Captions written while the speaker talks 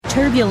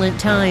Turbulent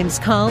times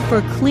call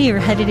for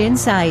clear-headed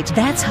insight.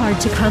 That's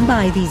hard to come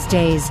by these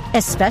days,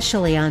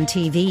 especially on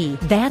TV.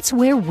 That's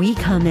where we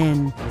come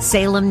in.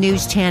 Salem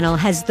News Channel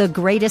has the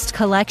greatest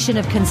collection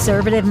of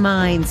conservative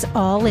minds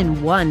all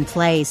in one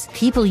place.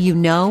 People you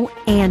know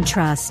and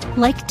trust,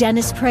 like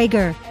Dennis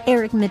Prager,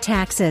 Eric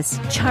Metaxas,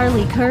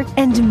 Charlie Kirk,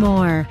 and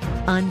more.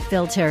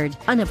 Unfiltered,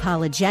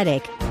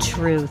 unapologetic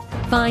truth.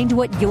 Find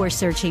what you're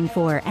searching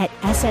for at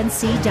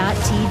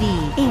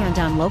snc.tv and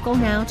on Local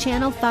Now,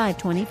 Channel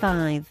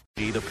 525.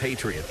 The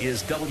Patriot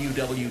is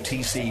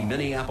WWTC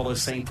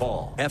Minneapolis, St.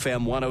 Paul,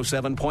 FM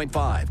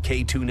 107.5,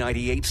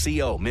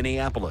 K298CO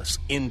Minneapolis,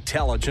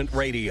 Intelligent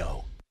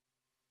Radio.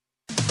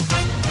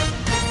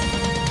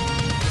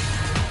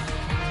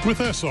 With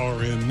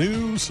SRN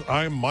News,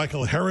 I'm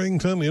Michael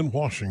Harrington in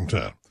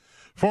Washington.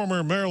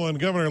 Former Maryland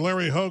Governor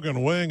Larry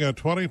Hogan weighing a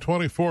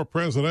 2024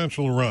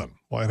 presidential run.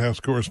 White House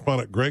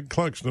correspondent Greg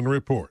Clugston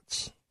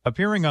reports.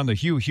 Appearing on the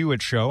Hugh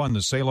Hewitt Show on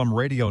the Salem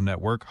Radio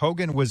Network,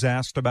 Hogan was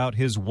asked about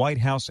his White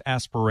House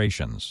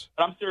aspirations.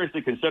 I'm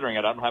seriously considering it.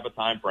 I don't have a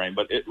time frame,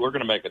 but we're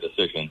going to make a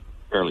decision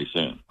fairly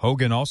soon.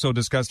 Hogan also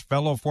discussed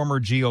fellow former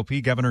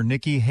GOP Governor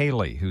Nikki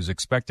Haley, who's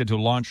expected to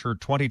launch her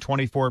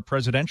 2024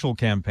 presidential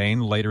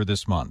campaign later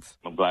this month.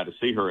 I'm glad to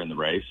see her in the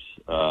race.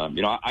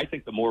 I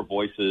think the more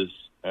voices,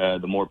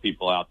 the more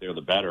people out there,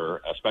 the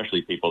better,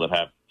 especially people that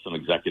have some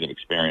executive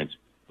experience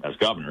as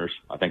governors.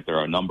 I think there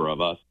are a number of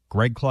us.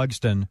 Greg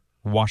Clugston,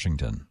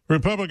 Washington.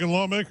 Republican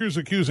lawmakers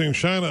accusing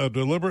China of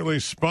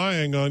deliberately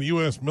spying on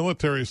U.S.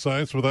 military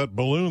sites with that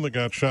balloon that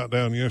got shot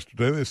down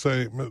yesterday. They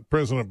say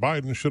President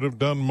Biden should have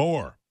done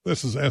more.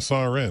 This is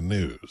SRN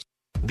News.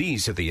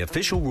 These are the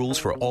official rules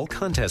for all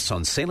contests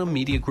on Salem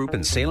Media Group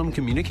and Salem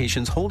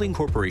Communications Holding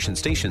Corporation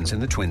stations in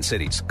the Twin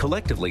Cities.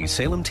 Collectively,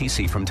 Salem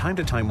TC from time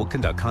to time will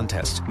conduct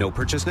contests. No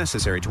purchase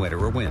necessary to enter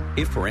or win.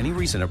 If for any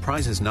reason a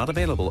prize is not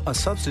available, a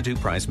substitute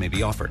prize may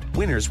be offered.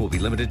 Winners will be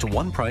limited to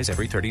one prize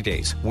every 30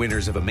 days.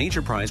 Winners of a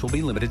major prize will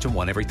be limited to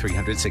one every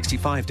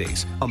 365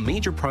 days. A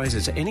major prize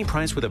is any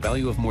prize with a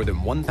value of more than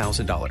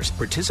 $1,000.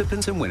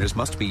 Participants and winners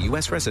must be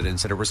U.S.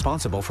 residents that are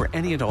responsible for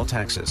any and all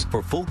taxes.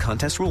 For full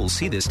contest rules,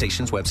 see this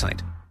station's website.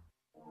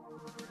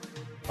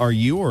 Are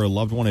you or a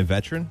loved one a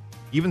veteran?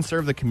 Even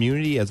serve the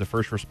community as a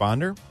first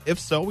responder? If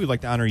so, we'd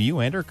like to honor you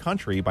and our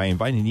country by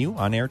inviting you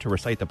on air to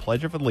recite the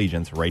Pledge of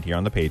Allegiance right here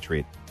on The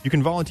Patriot. You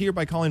can volunteer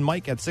by calling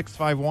Mike at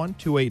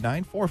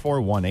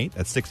 651-289-4418.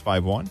 That's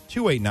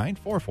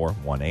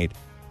 651-289-4418.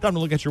 Time to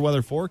look at your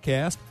weather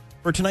forecast.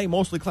 For tonight,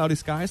 mostly cloudy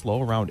skies,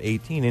 low around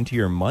 18. Into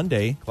your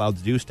Monday,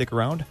 clouds do stick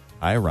around,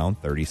 high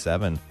around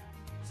 37.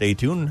 Stay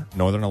tuned.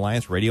 Northern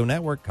Alliance Radio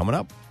Network coming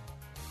up.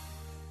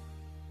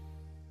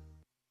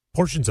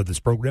 Portions of this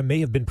program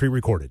may have been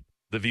pre-recorded.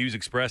 The views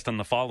expressed on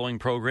the following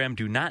program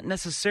do not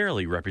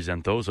necessarily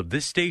represent those of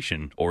this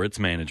station or its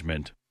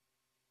management.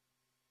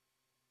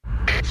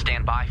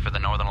 Stand by for the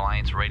Northern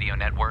Alliance Radio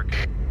Network.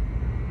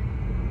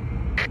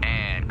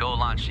 And go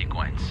launch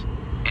sequence.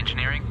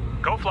 Engineering?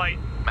 Go flight.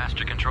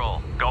 Master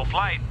control? Go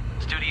flight.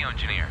 Studio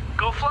engineer?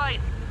 Go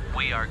flight.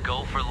 We are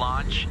go for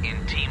launch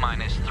in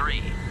T-minus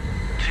 3, 2,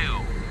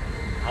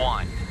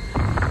 1.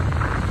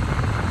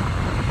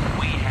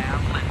 We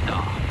have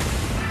liftoff.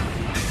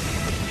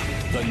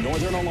 The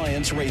Northern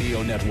Alliance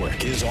Radio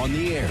Network is on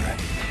the air.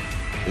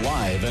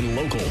 Live and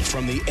local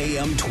from the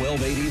AM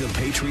 1280 The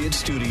Patriot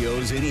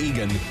Studios in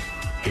Eagan.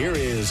 Here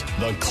is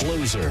the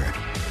closer,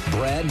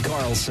 Brad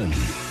Carlson.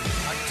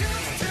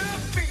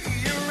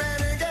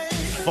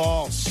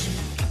 False.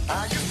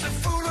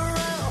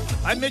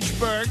 I'm Mitch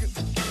Berg.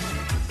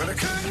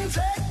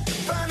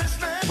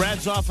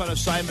 Brad's off on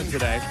assignment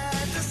today,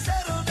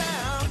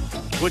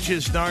 which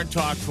is Narn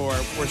Talk for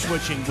We're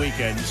Switching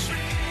Weekends.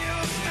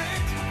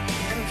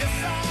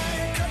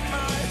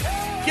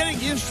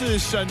 Getting used to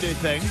this Sunday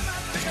thing.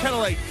 It's kind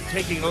of like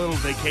taking a little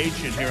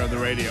vacation here on the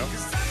radio.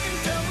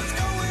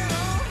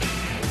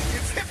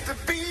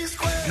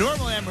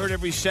 Normally I'm heard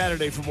every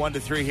Saturday from 1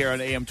 to 3 here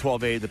on AM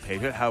 1280 The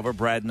Patriot. However,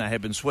 Brad and I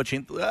have been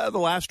switching the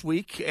last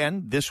week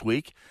and this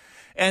week.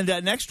 And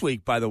next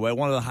week, by the way,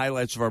 one of the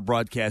highlights of our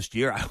broadcast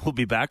year, I will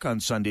be back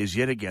on Sundays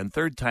yet again,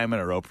 third time in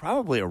a row,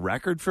 probably a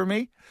record for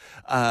me,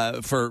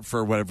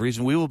 for whatever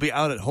reason. We will be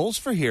out at Holes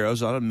for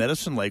Heroes out on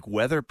Medicine Lake,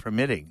 weather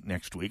permitting,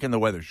 next week, and the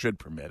weather should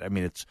permit. I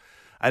mean,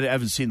 I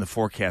haven't seen the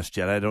forecast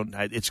yet.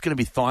 It's going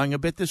to be thawing a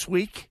bit this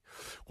week,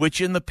 which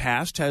in the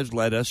past has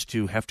led us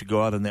to have to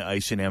go out on the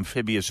ice in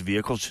amphibious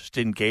vehicles just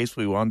in case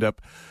we wound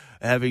up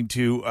having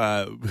to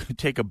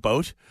take a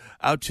boat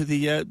out to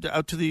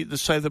the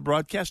site of the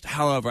broadcast.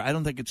 However, I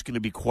don't think it's going to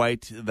be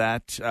quite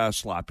that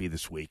sloppy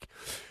this week.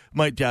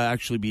 Might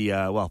actually be,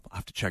 I'll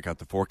have to check out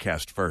the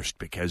forecast first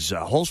because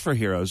Holes for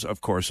Heroes,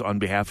 of course, on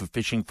behalf of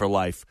Fishing for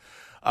Life,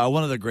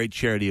 one of the great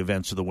charity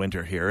events of the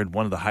winter here and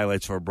one of the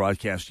highlights of our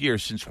broadcast year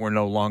since we're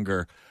no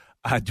longer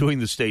doing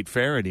the state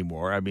fair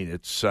anymore. I mean,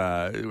 it's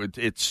a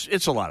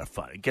lot of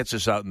fun. It gets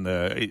us out of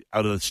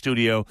the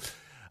studio,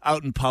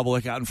 out in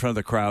public, out in front of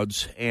the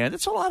crowds, and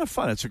it's a lot of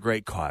fun. It's a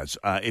great cause.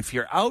 If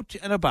you're out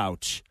and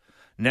about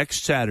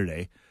next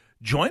Saturday,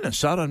 join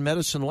us out on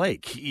Medicine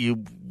Lake.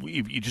 You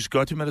just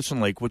go out to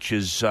Medicine Lake, which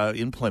is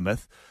in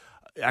Plymouth.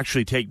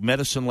 Actually take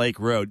Medicine Lake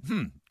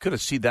Road. Could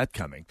have seen that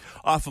coming.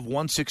 Off of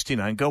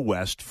 169, go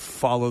west,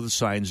 follow the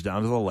signs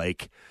down to the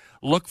lake.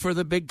 Look for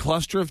the big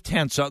cluster of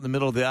tents out in the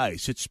middle of the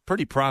ice. It's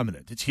pretty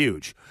prominent. It's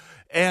huge.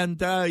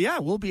 And,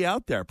 we'll be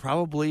out there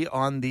probably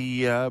on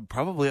the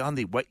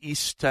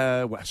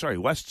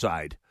west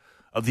side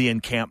of the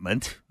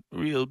encampment.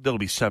 There'll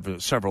be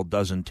several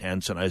dozen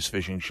tents and ice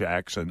fishing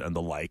shacks and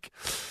the like.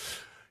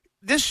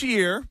 This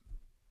year,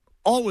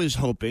 always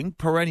hoping,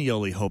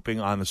 perennially hoping,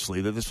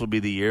 honestly, that this will be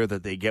the year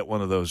that they get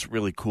one of those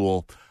really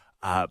cool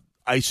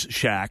ice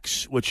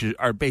shacks, which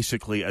are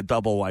basically a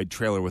double-wide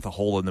trailer with a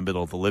hole in the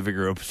middle of the living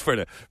room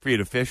for you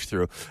to fish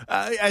through.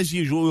 As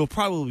usual, we'll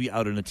probably be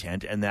out in a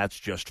tent, and that's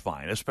just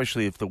fine,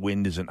 especially if the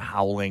wind isn't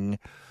howling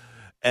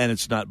and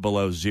it's not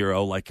below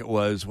zero like it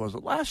was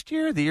it last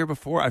year, the year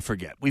before? I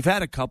forget. We've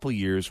had a couple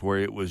years where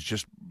it was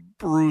just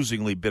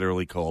bruisingly,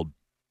 bitterly cold,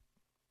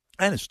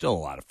 and it's still a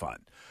lot of fun.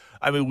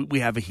 I mean, we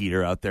have a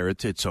heater out there.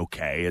 It's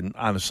okay. And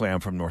honestly,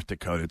 I'm from North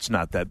Dakota. It's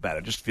not that bad. I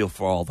just feel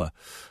for all the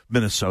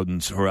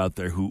Minnesotans who are out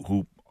there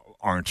who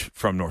aren't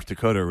from North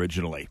Dakota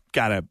originally.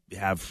 Got to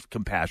have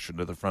compassion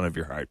to the front of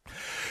your heart.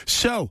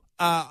 So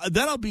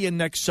that'll be in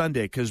next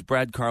Sunday because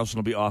Brad Carlson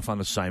will be off on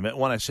assignment.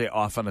 When I say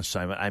off on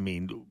assignment, I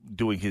mean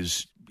doing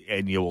his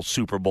annual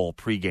Super Bowl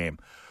pregame.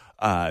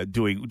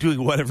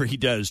 Doing whatever he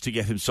does to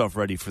get himself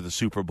ready for the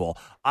Super Bowl.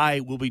 I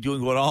will be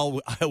doing what I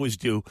always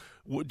do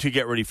to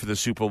get ready for the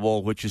Super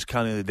Bowl, which is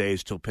counting the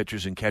days till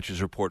pitchers and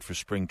catchers report for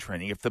spring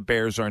training. If the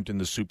Bears aren't in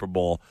the Super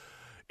Bowl,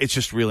 it's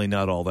just really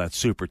not all that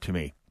super to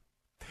me.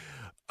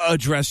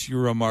 Address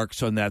your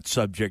remarks on that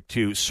subject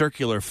to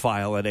circular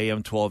file at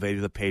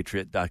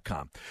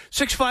am1280thepatriot.com.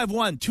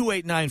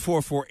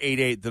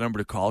 651-289-4488, the number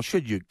to call,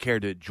 should you care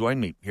to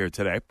join me here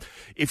today.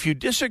 If you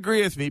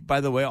disagree with me,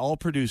 by the way, all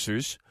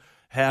producers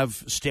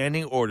have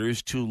standing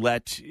orders to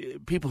let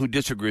people who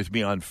disagree with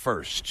me on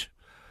first.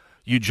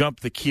 You jump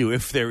the queue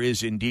if there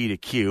is indeed a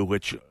queue,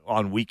 which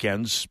on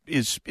weekends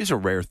is a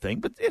rare thing,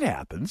 but it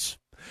happens.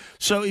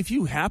 So if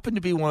you happen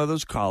to be one of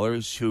those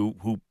callers who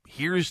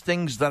hears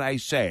things that I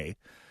say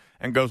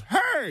and goes,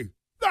 hey,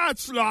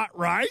 that's not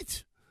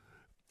right,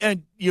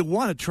 and you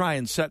want to try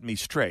and set me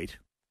straight,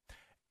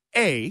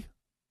 A,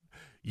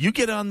 you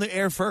get on the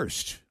air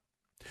first.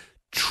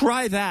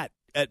 Try that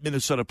at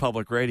Minnesota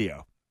Public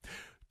Radio.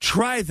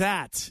 Try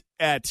that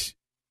at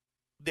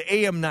the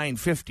AM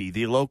 950,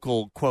 the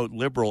local, quote,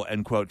 liberal,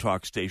 end quote,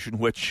 talk station,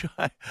 which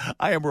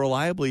I am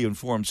reliably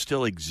informed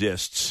still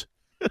exists.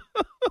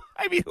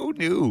 I mean, who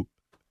knew?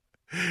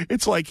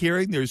 It's like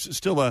hearing there's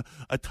still a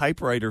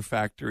typewriter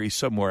factory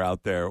somewhere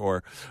out there,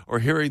 or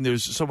hearing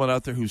there's someone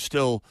out there who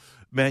still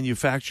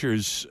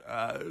manufactures,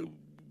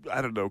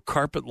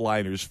 carpet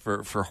liners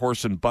for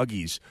horse and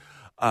buggies.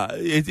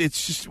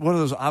 It's just one of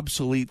those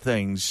obsolete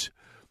things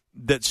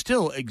that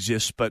still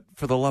exists, but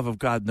for the love of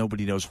God,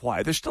 nobody knows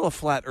why. There's still a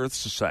Flat Earth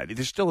Society.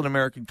 There's still an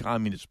American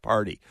Communist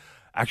Party.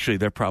 Actually,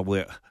 they're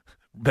probably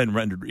been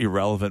rendered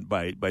irrelevant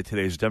by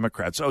today's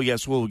Democrats. Oh,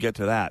 yes, we'll get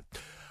to that.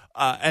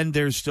 And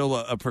there's still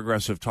a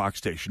progressive talk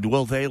station.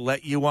 Will they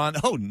let you on?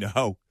 Oh,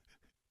 no.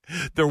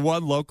 Their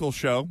one local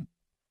show,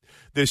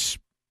 this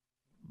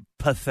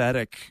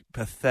pathetic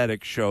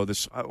show,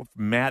 this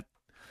Matt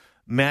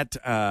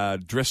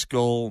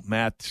Driscoll,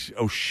 Matt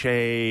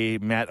O'Shea,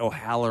 Matt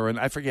O'Halloran.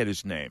 I forget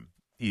his name.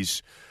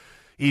 He's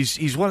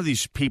one of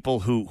these people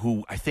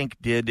who I think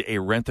did a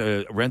rent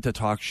a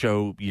talk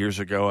show years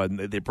ago, and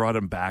they brought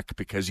him back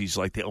because he's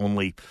like the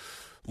only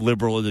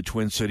liberal in the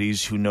Twin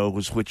Cities who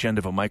knows which end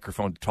of a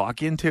microphone to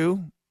talk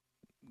into,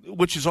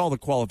 which is all the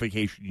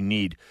qualification you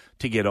need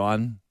to get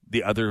on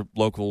the other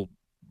local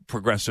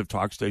progressive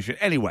talk station.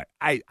 Anyway,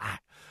 I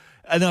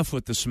enough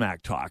with the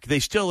smack talk. They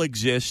still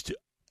exist.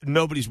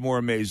 Nobody's more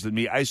amazed than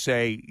me. I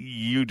say,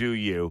 you do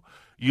you.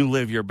 You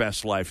live your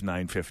best life,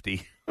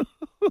 950.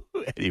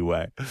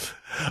 Anyway,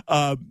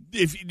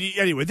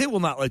 they will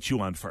not let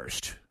you on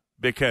first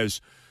because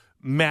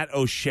Matt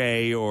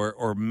O'Shea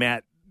or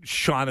Matt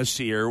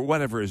Shaughnessy or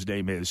whatever his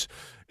name is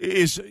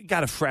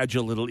got a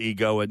fragile little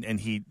ego, and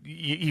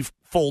he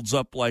folds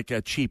up like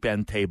a cheap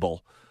end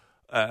table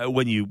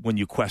when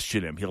you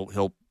question him.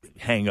 He'll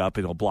hang up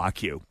and he'll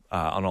block you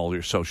on all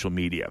your social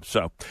media.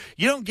 So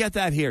you don't get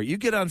that here. You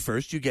get on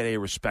first. You get a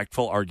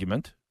respectful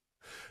argument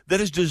that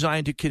is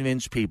designed to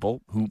convince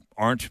people who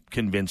aren't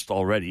convinced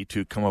already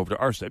to come over to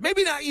our side.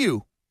 Maybe not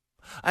you.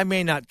 I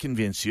may not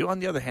convince you. On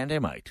the other hand, I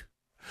might.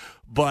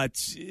 But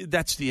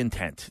that's the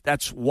intent.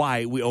 That's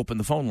why we open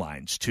the phone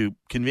lines, to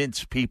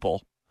convince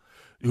people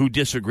who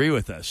disagree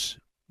with us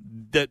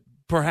that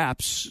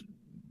perhaps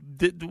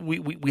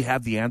we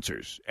have the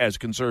answers as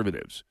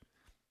conservatives,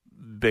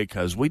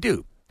 because we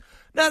do.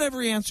 Not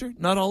every answer,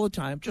 not all the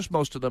time, just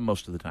most of them,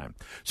 most of the time.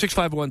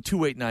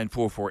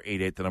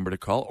 651-289-4488, the number to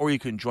call, or you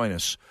can join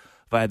us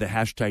via the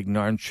hashtag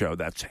NARN Show.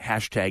 That's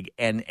hashtag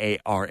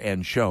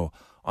NARN Show.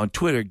 On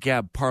Twitter,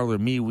 Gab, Parler,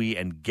 MeWe,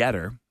 and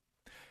Getter.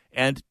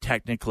 And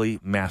technically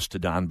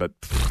Mastodon, but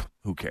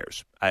who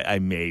cares? I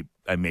may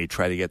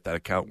try to get that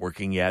account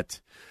working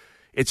yet.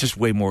 It's just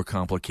way more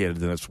complicated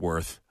than it's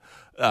worth.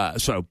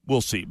 So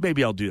we'll see.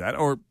 Maybe I'll do that.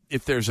 Or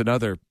if there's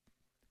another,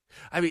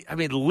 I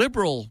mean,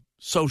 liberal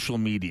social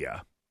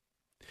media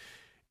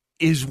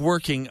is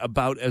working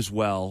about as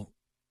well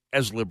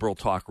as liberal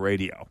talk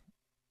radio.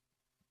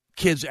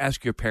 Kids,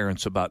 ask your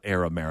parents about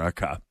Air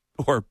America,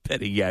 or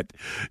better yet,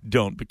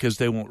 don't, because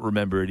they won't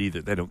remember it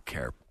either. They don't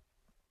care.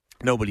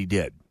 Nobody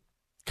did.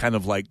 Kind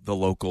of like the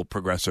local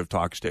progressive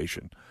talk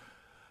station.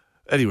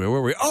 Anyway, where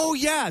were we? Oh,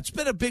 yeah, it's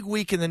been a big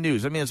week in the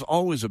news. I mean, it's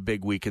always a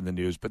big week in the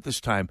news, but this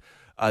time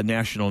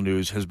national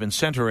news has been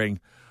centering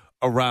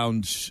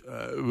around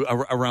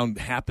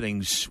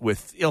happenings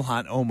with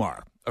Ilhan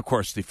Omar, of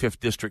course, the 5th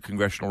District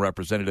congressional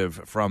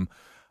representative from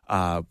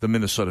the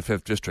Minnesota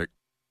 5th District,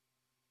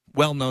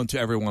 well known to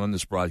everyone on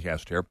this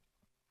broadcast here.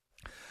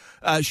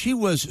 She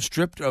was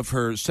stripped of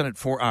her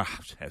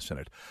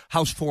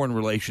House Foreign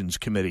Relations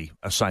Committee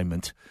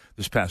assignment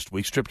this past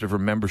week, stripped of her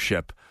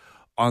membership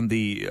on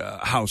the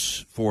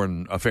House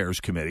Foreign Affairs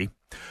Committee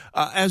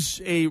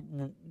as a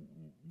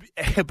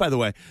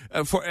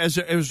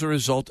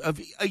result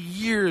of a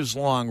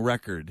years-long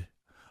record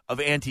of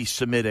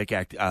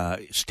anti-Semitic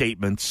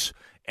statements,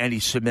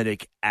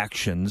 anti-Semitic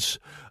actions,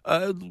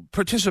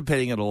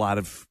 participating in a lot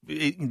of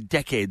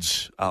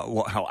decades,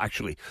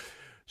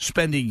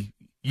 spending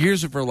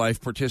years of her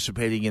life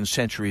participating in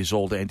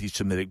centuries-old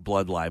anti-Semitic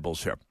blood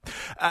libels here.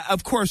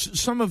 Of course,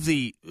 some of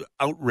the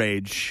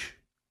outrage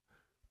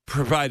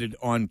provided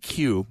on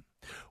cue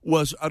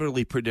was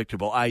utterly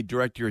predictable. I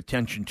direct your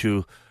attention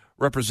to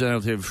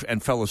Representative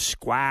and fellow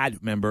squad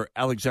member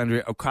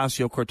Alexandria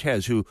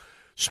Ocasio-Cortez, who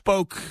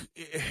spoke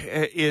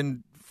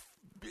in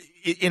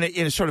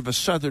a sort of a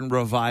Southern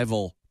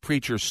revival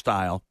preacher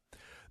style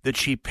that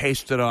she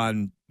pasted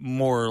on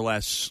more or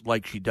less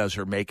like she does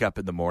her makeup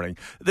in the morning.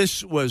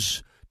 This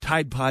was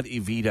Tide Pod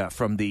Evita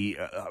from the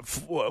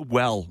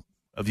well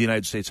of the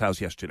United States House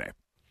yesterday.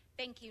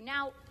 Thank you.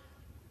 Now,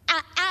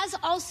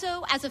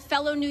 as a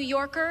fellow New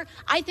Yorker,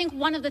 I think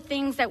one of the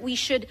things that we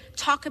should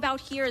talk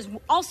about here is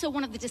also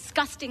one of the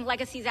disgusting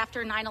legacies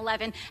after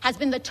 9/11 has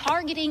been the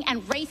targeting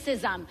and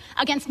racism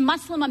against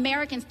Muslim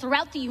Americans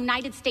throughout the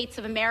United States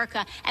of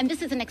America, and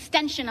this is an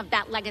extension of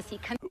that legacy.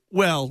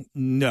 Well,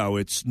 no,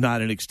 it's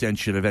not an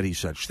extension of any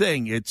such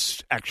thing.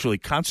 It's actually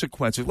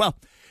consequences. Well,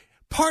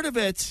 part of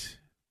it,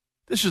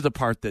 this is the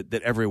part that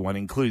everyone,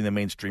 including the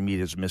mainstream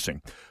media, is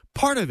missing.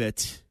 Part of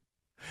it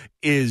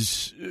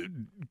is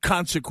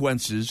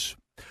consequences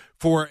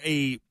for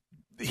a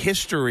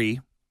history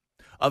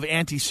of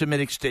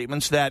anti-Semitic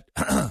statements that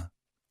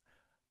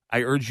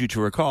I urge you to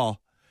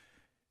recall,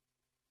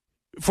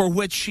 for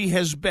which she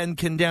has been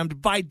condemned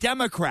by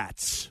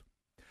Democrats.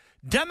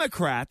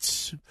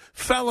 Democrats,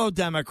 fellow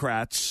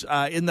Democrats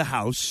in the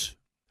House,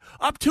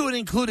 up to and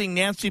including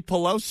Nancy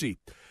Pelosi,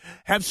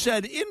 have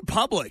said in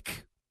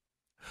public,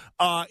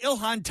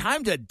 Ilhan,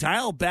 time to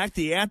dial back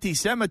the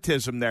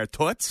anti-Semitism there,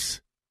 toots.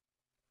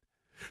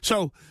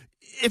 So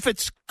if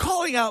it's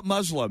calling out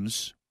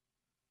Muslims,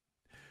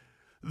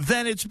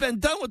 then it's been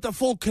done with the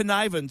full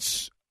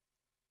connivance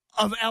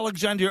of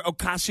Alexandria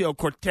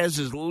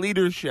Ocasio-Cortez's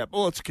leadership.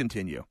 Well, let's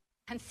continue.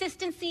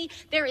 Consistency.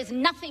 There is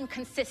nothing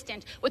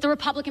consistent with the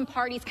Republican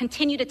Party's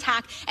continued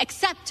attack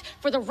except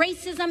for the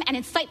racism and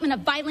incitement of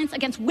violence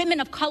against women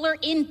of color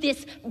in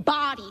this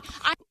body.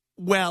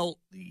 Well,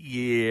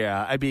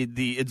 yeah. I mean,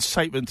 the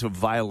incitement of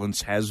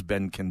violence has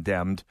been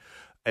condemned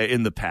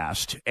in the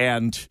past,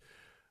 and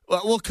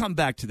well, we'll come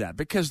back to that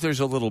because there's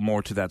a little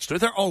more to that story.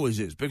 There always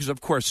is, because,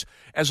 of course,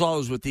 as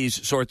always with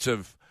these sorts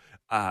of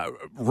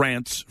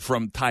rants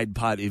from Tide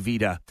Pod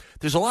Evita,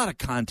 there's a lot of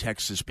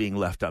context that's being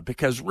left out.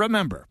 Because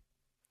remember,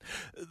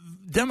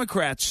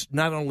 Democrats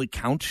not only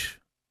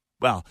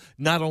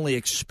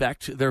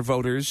expect their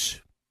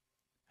voters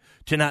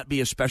to not be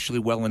especially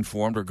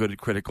well-informed or good at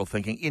critical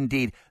thinking.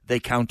 Indeed,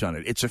 they count on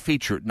it. It's a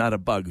feature, not a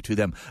bug to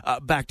them.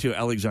 Back to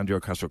Alexandria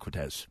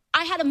Ocasio-Cortez.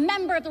 I had a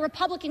member of the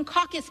Republican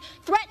caucus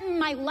threaten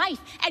my life,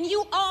 and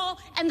you all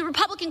and the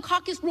Republican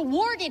caucus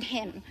rewarded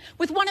him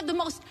with one of the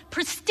most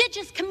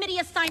prestigious committee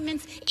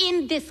assignments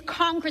in this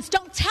Congress.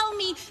 Don't tell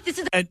me this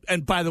is...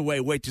 And by the way,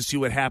 wait to see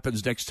what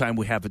happens next time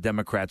we have a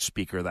Democrat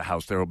Speaker of the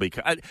House. There will be...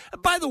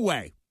 by the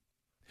way,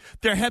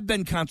 there have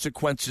been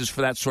consequences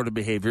for that sort of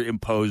behavior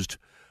imposed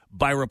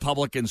by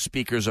Republican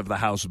speakers of the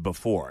House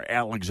before.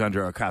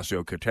 Alexandria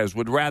Ocasio-Cortez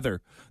would rather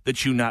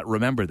that you not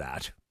remember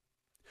that,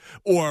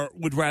 or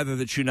would rather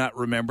that you not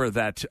remember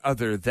that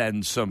other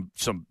than some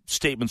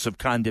statements of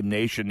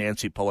condemnation,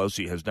 Nancy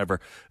Pelosi has never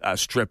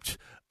stripped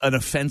an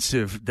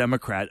offensive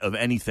Democrat of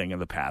anything in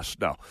the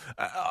past. No.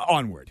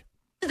 Onward.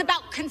 This is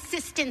about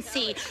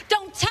consistency.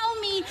 Don't tell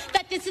me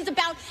that this is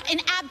about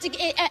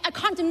a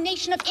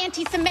condemnation of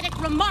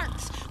anti-Semitic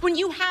remarks when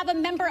you have a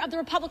member of the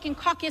Republican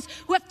caucus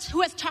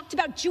who has talked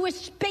about Jewish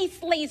space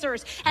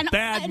lasers and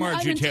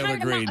an entire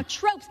amount of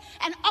tropes,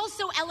 and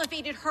also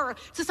elevated her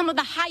to some of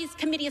the highest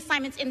committee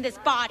assignments in this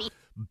body.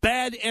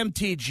 Bad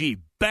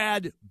MTG.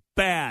 Bad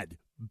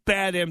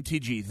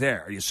MTG.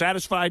 There. Are you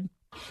satisfied?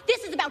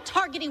 This is about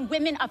targeting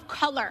women of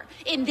color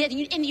in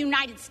the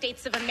United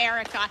States of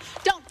America.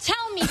 Don't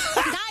tell me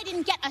that I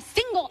didn't get a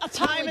single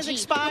apology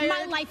when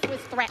my life was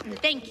threatened.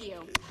 Thank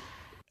you.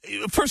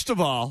 First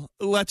of all,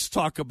 let's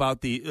talk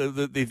about the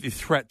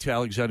threat to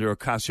Alexandria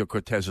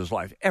Ocasio-Cortez's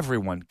life.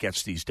 Everyone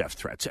gets these death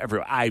threats.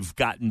 I've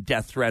gotten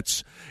death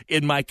threats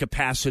in my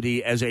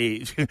capacity as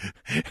a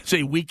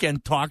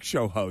weekend talk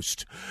show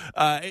host.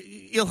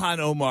 Ilhan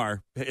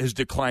Omar has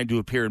declined to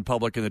appear in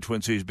public in the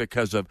Twin Cities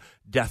because of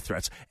death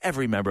threats.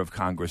 Every member of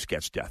Congress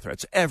gets death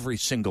threats. Every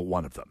single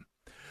one of them.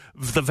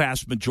 The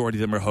vast majority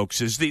of them are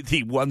hoaxes.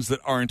 The ones that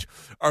aren't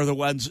are the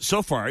ones,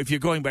 so far, if you're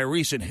going by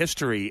recent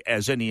history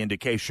as any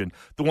indication,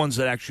 the ones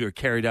that actually are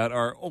carried out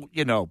are,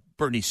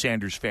 Bernie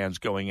Sanders fans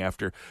going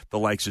after the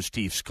likes of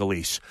Steve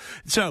Scalise.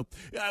 So,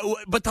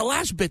 but the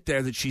last bit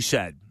there that she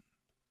said,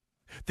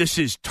 this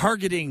is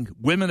targeting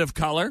women of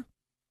color?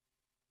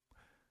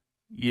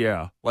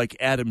 Yeah, like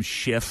Adam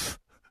Schiff,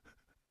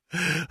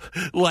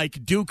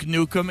 like Duke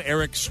Nukem,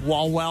 Eric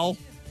Swalwell.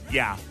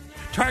 Yeah,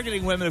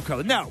 targeting women of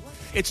color. No.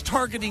 It's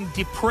targeting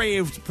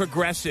depraved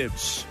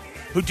progressives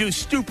who do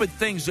stupid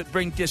things that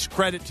bring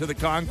discredit to the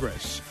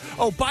Congress.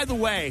 Oh, by the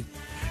way,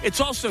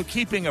 it's also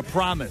keeping a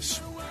promise.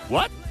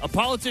 What? A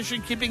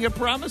politician keeping a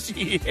promise?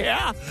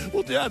 Yeah.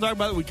 We'll talk about it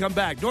when we come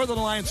back. Northern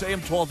Alliance, AM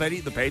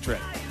 1280, The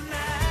Patriot.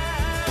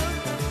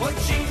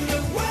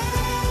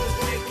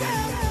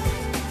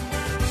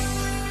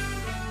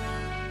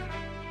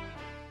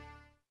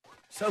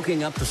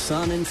 Soaking up the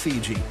sun in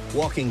Fiji,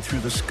 walking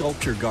through the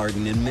Sculpture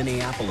Garden in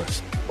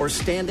Minneapolis, or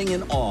standing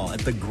in awe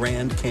at the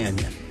Grand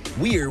Canyon.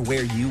 We're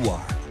where you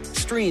are.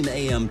 Stream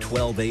AM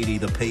 1280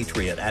 The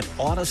Patriot at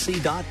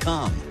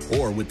Odyssey.com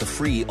or with the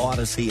free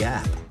Odyssey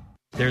app.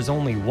 There's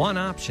only one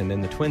option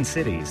in the Twin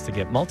Cities to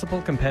get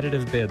multiple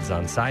competitive bids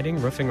on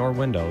siding, roofing, or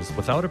windows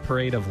without a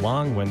parade of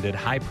long-winded,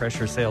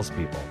 high-pressure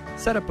salespeople.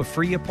 Set up a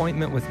free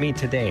appointment with me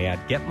today at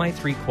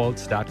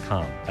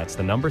GetMy3Quotes.com. That's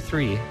the number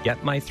 3,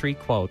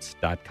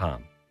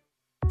 GetMy3Quotes.com.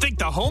 Think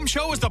the Home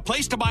Show is the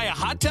place to buy a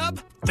hot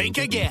tub? Think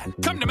again.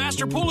 Come to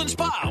Master Pool and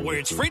Spa, where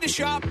it's free to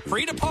shop,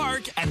 free to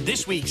park, and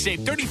this week save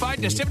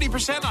 35 to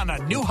 70% on a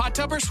new hot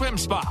tub or swim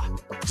spa.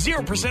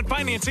 0%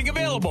 financing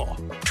available.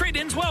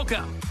 Trade-ins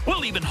welcome.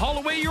 We'll even haul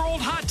away your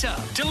old hot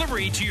tub.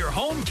 Delivery to your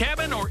home,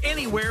 cabin, or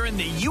anywhere in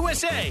the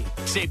USA.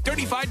 Save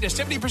 35 to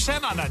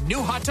 70% on a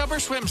new hot tub or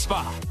swim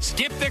spa.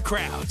 Skip the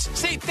crowds.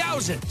 Save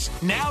thousands.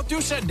 Now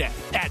through Sunday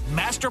at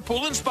Master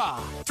Pool and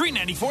Spa.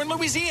 394 in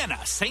Louisiana,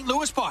 St.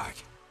 Louis Park.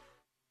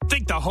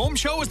 Think the Home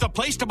Show is the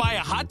place to buy a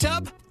hot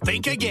tub?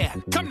 Think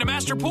again. Come to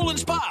Master Pool and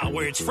Spa,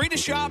 where it's free to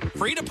shop,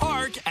 free to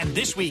park, and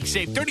this week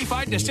save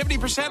 35 to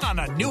 70% on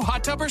a new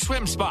hot tub or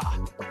swim spa.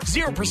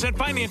 0%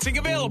 financing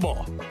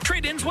available.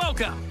 Trade-ins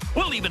welcome.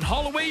 We'll even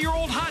haul away your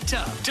old hot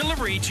tub.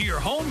 Delivery to your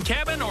home,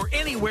 cabin, or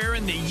anywhere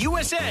in the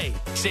USA.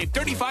 Save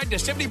 35 to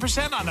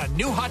 70% on a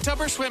new hot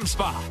tub or swim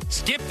spa.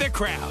 Skip the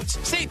crowds.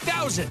 Save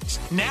thousands.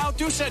 Now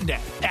through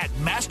Sunday at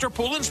Master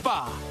Pool and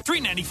Spa.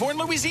 394 in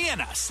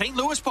Louisiana, St.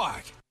 Louis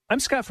Park. I'm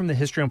Scott from the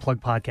History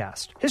Unplugged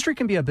podcast. History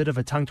can be a bit of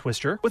a tongue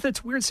twister with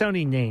its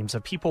weird-sounding names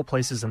of people,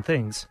 places, and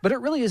things, but it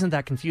really isn't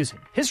that confusing.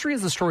 History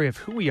is the story of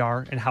who we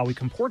are and how we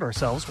comport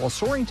ourselves while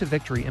soaring to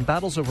victory in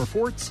battles over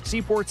forts,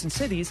 seaports, and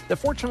cities that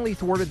fortunately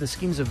thwarted the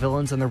schemes of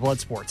villains and their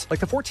blood sports, like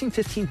the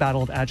 1415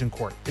 Battle of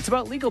Agincourt. It's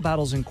about legal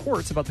battles in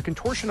courts, about the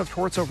contortion of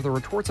torts over the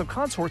retorts of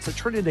consorts that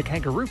turned into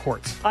kangaroo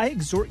courts. I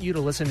exhort you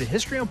to listen to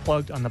History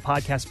Unplugged on the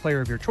podcast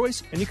player of your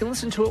choice, and you can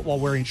listen to it while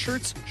wearing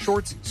shirts,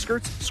 shorts,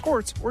 skirts,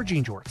 skirts, or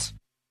jean jorts.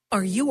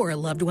 Are you or a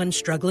loved one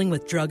struggling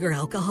with drug or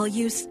alcohol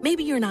use?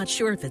 Maybe you're not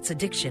sure if it's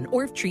addiction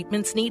or if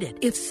treatment's needed.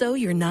 If so,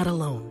 you're not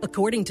alone.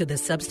 According to the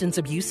Substance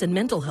Abuse and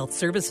Mental Health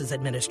Services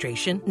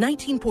Administration,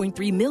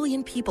 19.3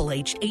 million people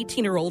aged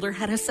 18 or older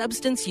had a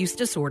substance use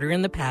disorder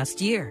in the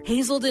past year.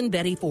 Hazelden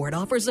Betty Ford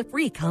offers a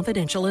free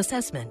confidential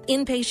assessment.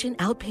 Inpatient,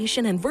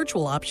 outpatient, and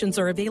virtual options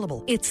are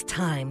available. It's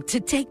time to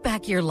take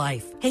back your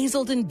life.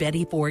 Hazelden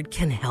Betty Ford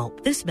can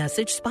help. This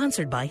message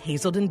sponsored by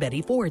Hazelden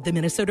Betty Ford, the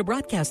Minnesota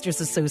Broadcasters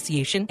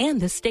Association,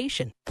 and the station.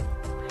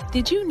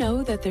 Did you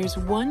know that there's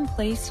one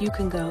place you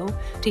can go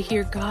to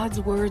hear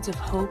God's words of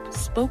hope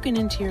spoken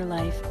into your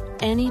life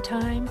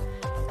anytime,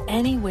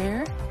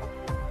 anywhere?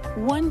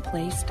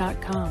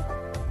 OnePlace.com.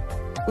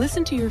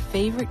 Listen to your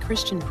favorite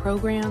Christian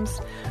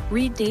programs,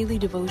 read daily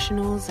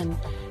devotionals, and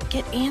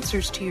get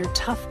answers to your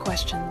tough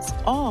questions,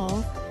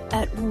 all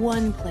at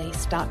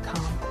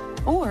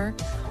OnePlace.com or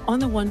on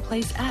the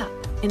OnePlace app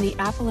in the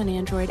Apple and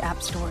Android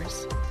app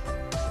stores.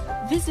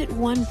 Visit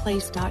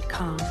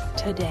OnePlace.com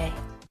today.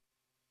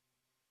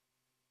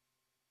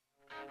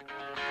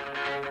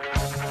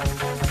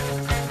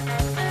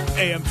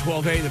 AM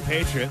 1280, The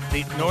Patriot,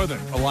 the Northern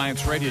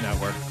Alliance Radio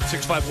Network.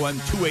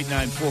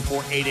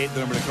 651-289-4488, the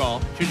number to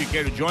call, should you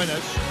care to join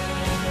us.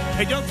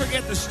 Hey, don't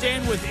forget the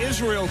Stand With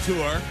Israel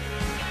tour.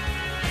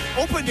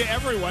 Open to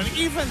everyone,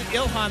 even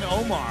Ilhan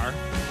Omar.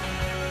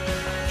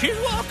 She's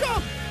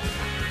welcome.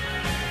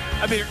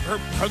 I mean, her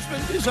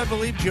husband is, I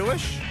believe,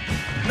 Jewish.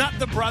 Not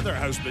the brother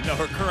husband, no,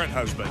 her current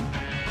husband.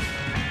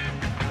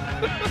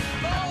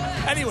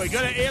 Anyway,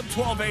 go to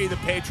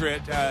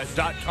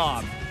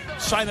am1280thepatriot.com.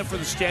 Sign up for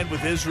the Stand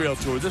With Israel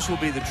tour. This will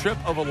be the trip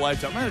of a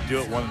lifetime. I'm going to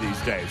do it one of these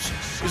days.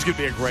 This is going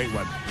to be a great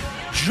one.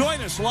 Join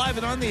us live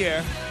and on the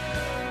air.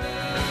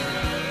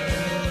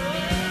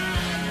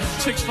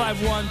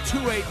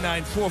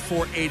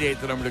 651-289-4488,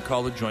 the number to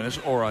call to join us,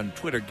 or on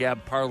Twitter,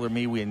 Gab, Parler,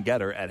 MeWe, and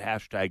Getter at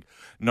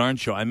 #Narn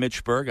Show. I'm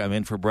Mitch Berg. I'm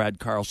in for Brad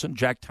Carlson.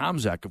 Jack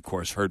Tomczak, of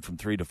course, heard from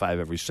 3 to 5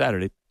 every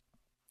Saturday.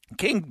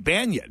 King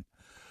Banyan,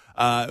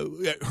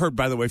 heard,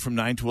 by the way, from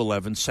 9 to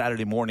 11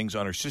 Saturday mornings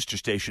on our sister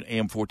station,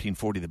 AM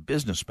 1440, The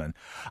Businessman.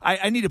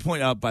 I need to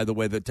point out, by the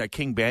way, that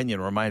King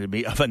Banyan reminded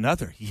me of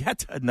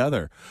yet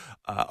another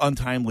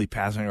untimely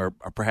passing, or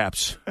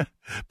perhaps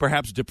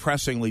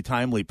depressingly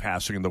timely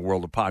passing in the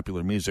world of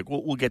popular music.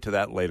 We'll get to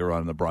that later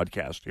on in the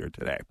broadcast here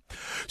today.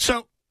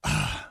 So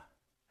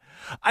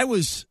I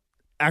was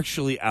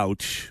actually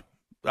out.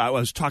 I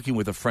was talking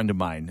with a friend of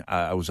mine.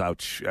 I was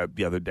out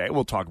the other day.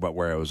 We'll talk about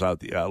where I was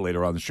out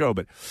later on the show.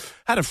 But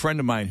I had a friend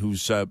of mine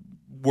who's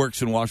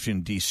works in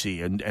Washington,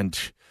 D.C.,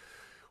 and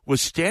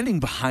was staying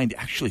behind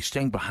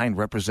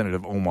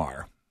Representative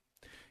Omar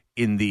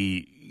in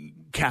the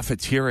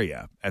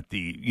cafeteria at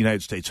the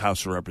United States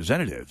House of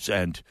Representatives.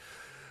 And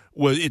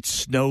it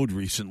snowed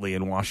recently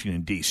in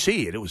Washington,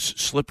 D.C., and it was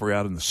slippery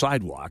out on the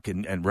sidewalk.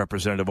 And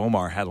Representative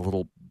Omar had a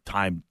little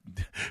time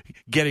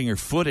getting her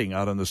footing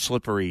out on the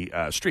slippery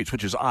streets,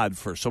 which is odd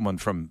for someone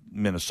from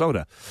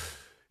Minnesota.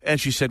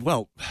 And she said,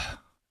 well,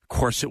 of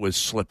course it was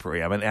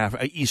slippery. I'm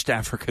an East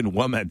African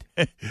woman.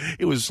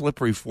 It was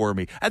slippery for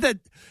me. And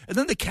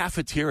then the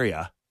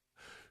cafeteria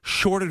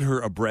shorted her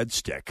a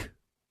breadstick.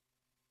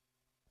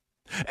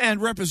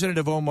 And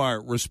Representative Omar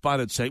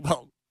responded saying,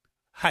 well,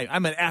 hi,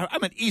 I'm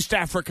an East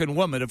African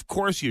woman. Of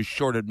course you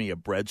shorted me a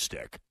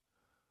breadstick.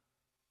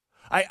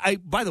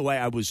 By the way,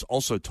 I was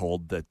also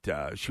told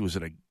that she was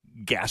at a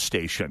gas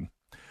station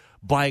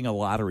buying a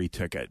lottery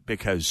ticket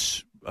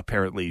because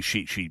apparently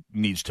she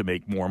needs to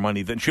make more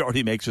money than she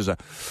already makes as a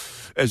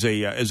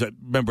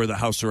member of the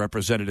House of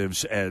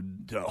Representatives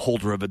and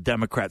holder of a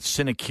Democrat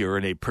sinecure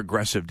in a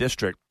progressive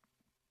district.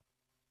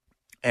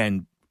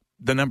 And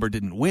the number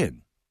didn't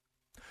win.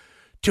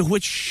 To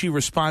which she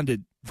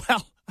responded,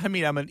 well, I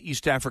mean, I'm an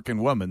East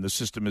African woman. The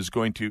system is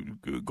going to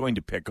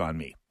pick on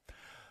me.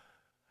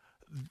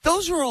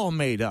 Those are all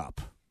made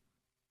up.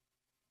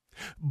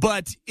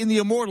 But in the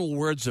immortal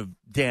words of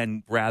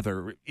Dan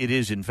Rather, it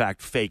is in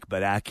fact fake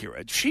but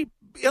accurate.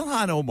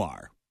 Ilhan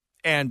Omar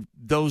and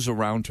those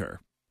around her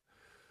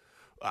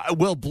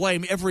will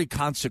blame every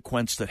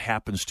consequence that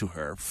happens to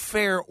her,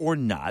 fair or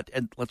not.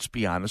 And let's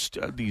be honest,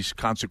 these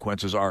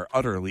consequences are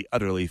utterly,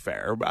 utterly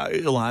fair.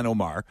 Ilhan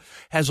Omar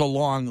has a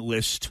long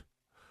list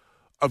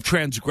of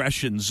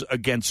transgressions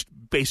against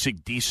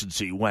basic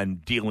decency when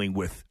dealing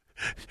with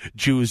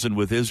Jews and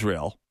with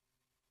Israel.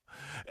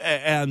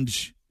 And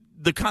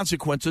the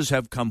consequences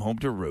have come home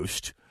to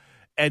roost.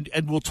 And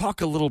we'll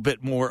talk a little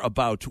bit more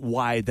about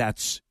why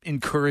that's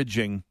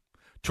encouraging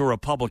to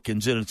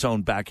Republicans in its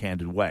own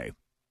backhanded way.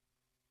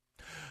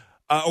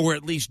 Or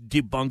at least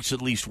debunks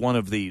at least one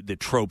of the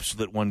tropes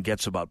that one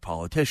gets about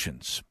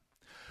politicians.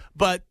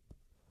 But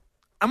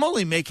I'm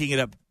only making it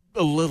up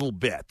a little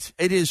bit.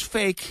 It is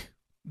fake,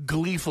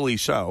 gleefully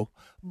so,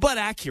 but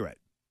accurate.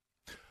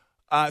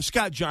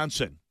 Scott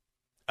Johnson,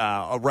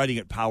 writing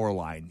at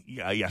Powerline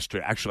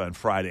yesterday, actually on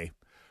Friday,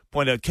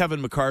 pointed out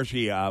Kevin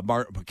McCarthy,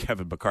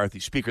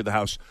 Speaker of the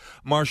House,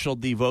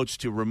 marshaled the votes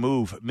to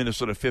remove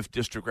Minnesota 5th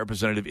District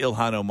Representative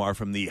Ilhan Omar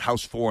from the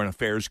House Foreign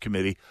Affairs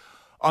Committee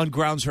on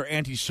grounds her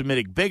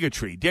anti-Semitic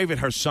bigotry. David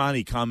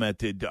Harsanyi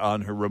commented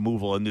on her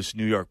removal in this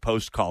New York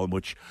Post column,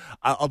 which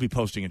I'll be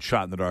posting in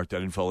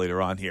shotinthedark.info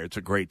later on here. It's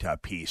a great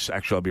piece.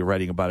 Actually, I'll be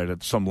writing about it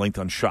at some length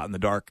on Shot in the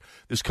Dark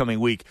this coming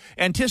week.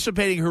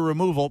 Anticipating her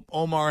removal,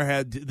 Omar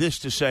had this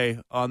to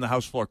say on the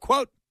House floor,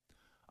 quote,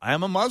 I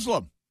am a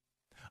Muslim.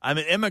 I'm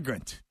an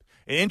immigrant.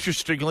 And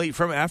interestingly,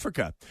 from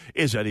Africa.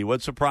 Is anyone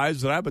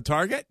surprised that I'm a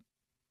target?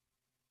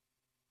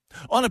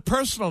 On a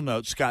personal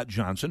note, Scott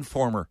Johnson,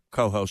 former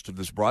co-host of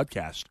this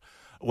broadcast,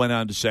 went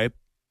on to say,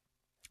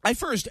 I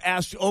first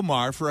asked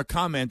Omar for a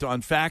comment on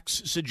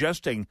facts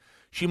suggesting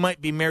she might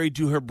be married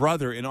to her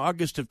brother in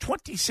August of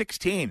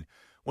 2016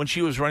 when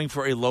she was running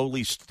for a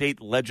lowly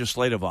state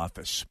legislative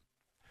office.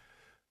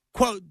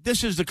 Quote,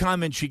 this is the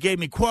comment she gave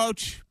me,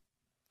 quote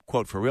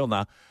for real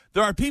now,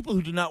 there are people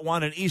who do not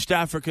want an East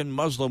African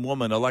Muslim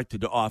woman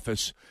elected to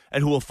office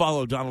and who will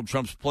follow Donald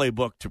Trump's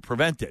playbook to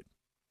prevent it.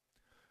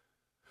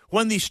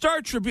 When the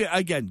Star Tribune,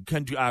 again,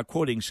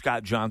 quoting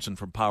Scott Johnson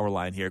from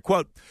Powerline here,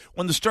 quote,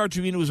 when the Star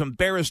Tribune was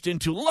embarrassed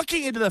into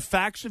looking into the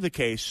facts of the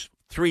case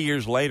 3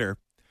 years later,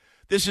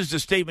 this is the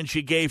statement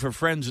she gave her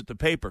friends at the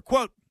paper,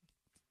 quote,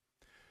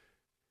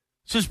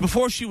 since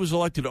before she was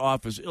elected to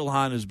office,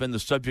 Ilhan has been the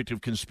subject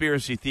of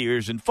conspiracy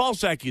theories and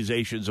false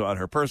accusations about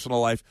her personal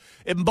life,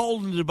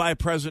 emboldened by a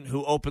president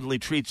who openly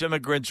treats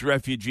immigrants,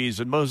 refugees,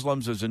 and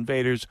Muslims as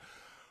invaders.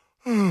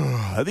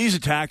 These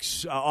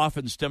attacks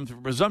often stem from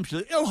the presumption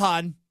that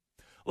Ilhan,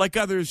 like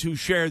others who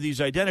share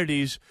these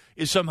identities,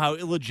 is somehow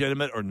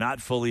illegitimate or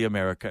not fully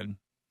American.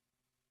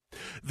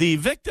 The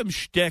victim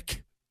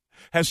shtick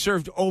has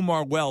served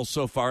Omar well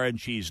so far, and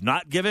she's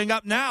not giving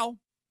up now.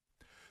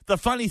 The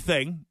funny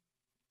thing,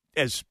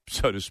 as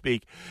so to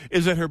speak,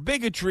 is that her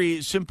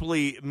bigotry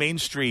simply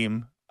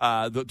mainstream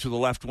to the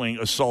left-wing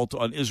assault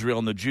on Israel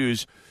and the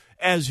Jews,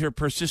 as her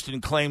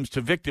persistent claims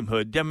to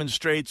victimhood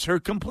demonstrates her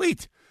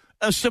complete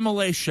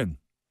assimilation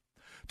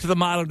to the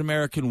modern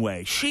American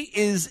way. She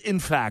is, in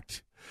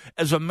fact,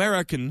 as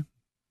American,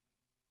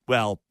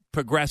 well,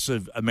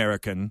 progressive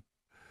American,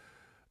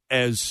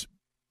 as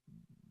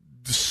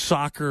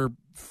soccer,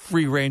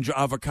 free-range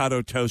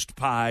avocado toast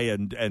pie,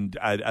 and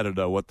I don't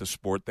know what the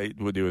sport they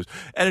would do is.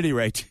 At any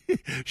rate,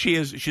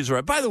 she's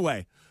right. By the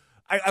way,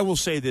 I will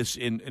say this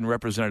in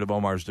Representative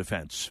Omar's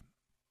defense.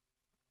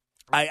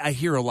 I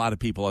hear a lot of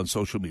people on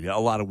social media, a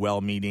lot of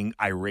well-meaning,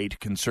 irate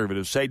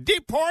conservatives say,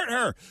 deport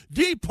her!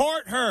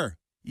 Deport her!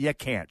 You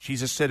can't.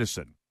 She's a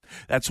citizen.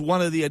 That's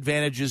one of the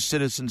advantages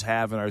citizens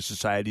have in our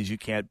societies. You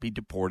can't be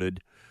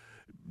deported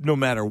no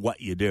matter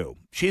what you do.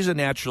 She's a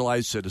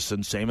naturalized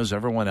citizen, same as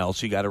everyone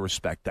else. You got to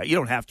respect that. You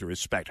don't have to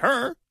respect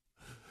her,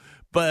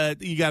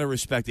 but you got to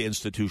respect the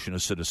institution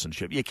of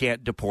citizenship. You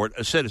can't deport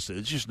a citizen.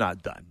 It's just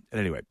not done.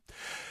 Anyway,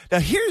 now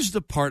here's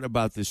the part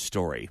about this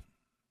story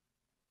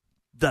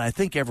that I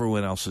think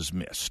everyone else has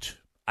missed.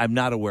 I'm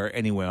not aware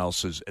anyone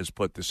else has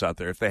put this out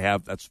there. If they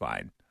have, that's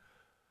fine.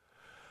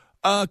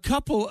 A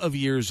couple of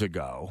years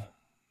ago,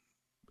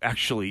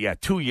 actually, yeah,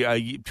 a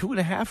year and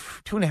a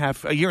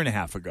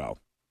half ago,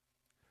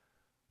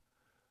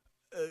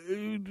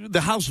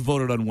 the House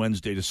voted on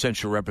Wednesday to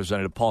censure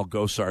Representative Paul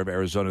Gosar of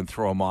Arizona and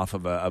throw him off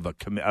of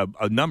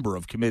a number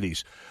of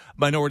committees.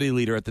 Minority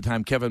Leader at the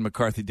time, Kevin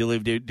McCarthy,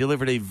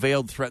 delivered a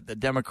veiled threat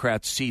that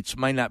Democrats' seats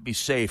might not be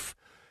safe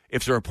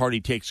if their party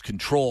takes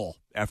control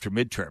after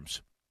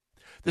midterms.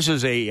 This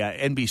is a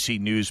NBC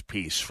News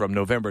piece from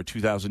November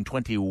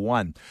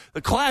 2021.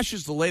 The clash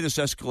is the latest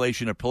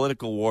escalation of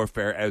political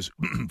warfare as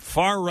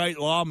far-right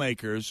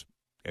lawmakers,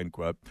 end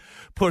quote,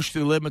 push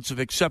the limits of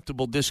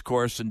acceptable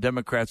discourse, and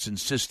Democrats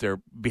insist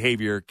their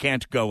behavior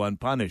can't go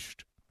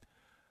unpunished.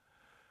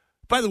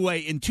 By the way,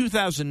 in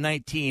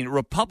 2019,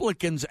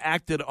 Republicans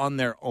acted on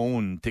their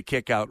own to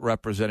kick out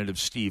Representative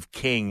Steve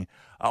King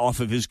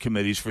off of his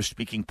committees for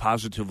speaking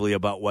positively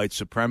about white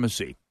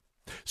supremacy.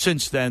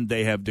 Since then,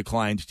 they have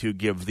declined to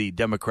give the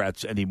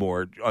Democrats any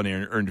more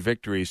unearned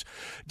victories.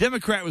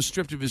 Democrat was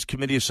stripped of his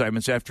committee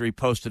assignments after he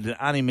posted an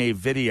anime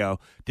video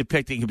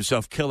depicting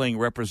himself killing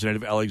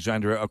Representative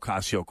Alexandria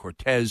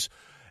Ocasio-Cortez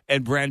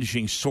and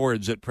brandishing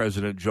swords at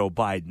President Joe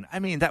Biden. I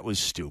mean, that was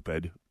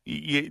stupid.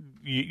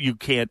 You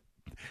can't.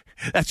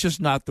 That's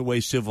just not the way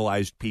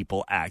civilized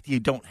people act. You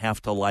don't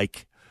have to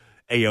like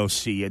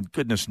AOC, and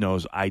goodness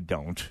knows I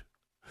don't.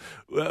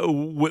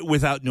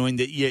 Without knowing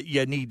that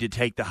you need to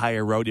take the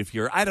higher road if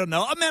you're, I don't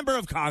know, a member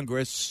of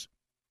Congress.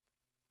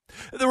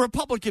 The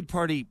Republican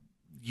Party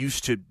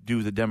used to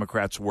do the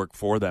Democrats' work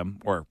for them,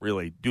 or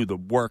really do the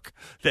work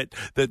that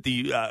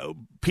the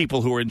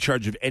people who are in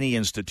charge of any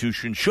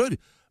institution should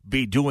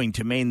be doing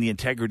to maintain the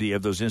integrity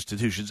of those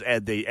institutions,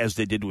 as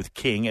they did with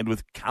King and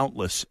with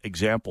countless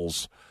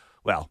examples.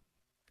 Well,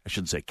 I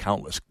shouldn't say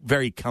countless,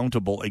 very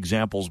countable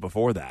examples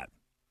before that.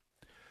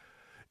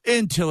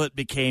 Until it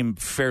became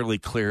fairly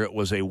clear it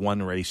was a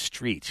one-way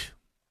street.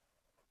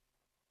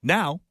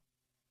 Now,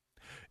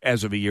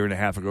 as of a year and a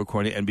half ago,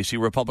 according to NBC,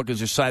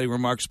 Republicans are citing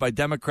remarks by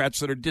Democrats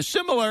that are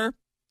dissimilar,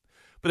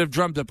 but have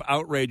drummed up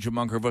outrage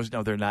among her voters.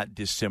 No, they're not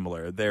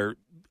dissimilar. They're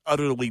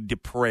utterly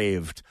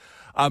depraved.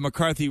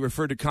 McCarthy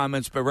referred to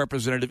comments by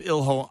Representative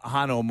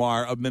Ilhan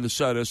Omar of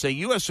Minnesota saying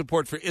U.S.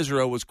 support for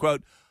Israel was,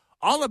 quote,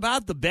 all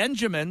about the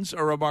Benjamins,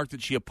 a remark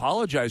that she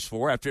apologized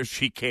for after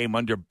she came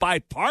under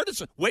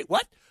bipartisan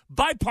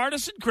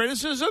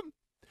criticism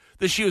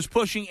that she was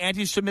pushing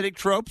anti-Semitic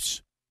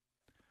tropes.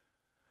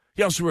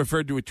 He also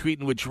referred to a tweet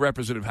in which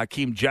Representative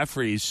Hakeem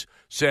Jeffries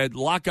said,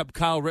 lock up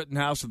Kyle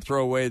Rittenhouse and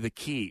throw away the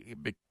key,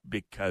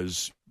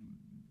 because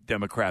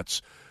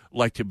Democrats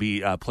like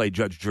to play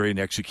judge, jury, and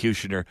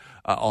executioner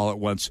all at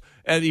once.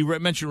 And he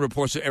mentioned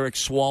reports that Eric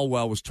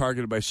Swalwell was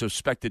targeted by a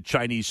suspected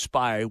Chinese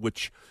spy,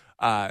 which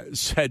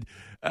said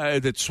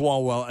that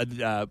Swalwell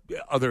and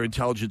other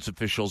intelligence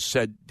officials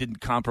said didn't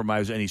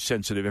compromise any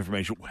sensitive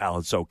information. Well,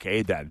 it's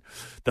okay then.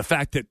 The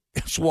fact that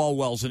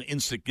Swalwell's an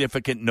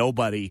insignificant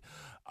nobody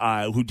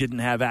who didn't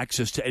have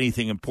access to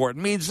anything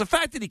important means the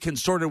fact that he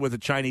consorted with a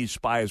Chinese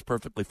spy is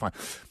perfectly fine.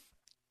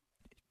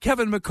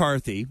 Kevin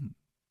McCarthy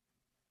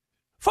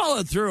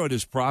followed through on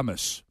his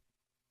promise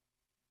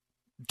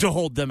to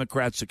hold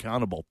Democrats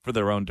accountable for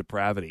their own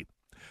depravity.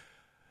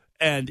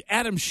 And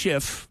Adam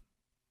Schiff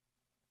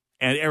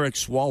and Eric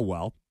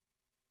Swalwell,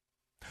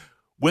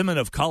 women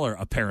of color,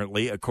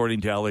 apparently,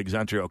 according to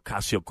Alexandria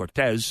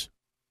Ocasio-Cortez,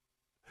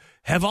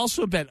 have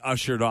also been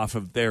ushered off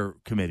of their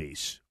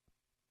committees.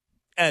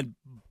 And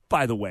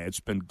by the way, it's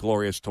been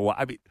glorious to watch.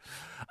 I mean,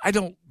 I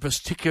don't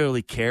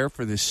particularly care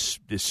for this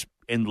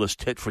endless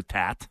tit for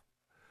tat.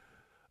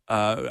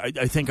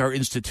 I think our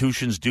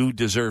institutions do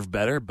deserve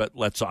better, but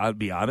let's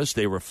be honest,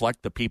 they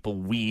reflect the people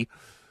we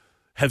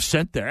have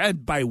sent there.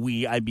 And by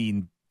we, I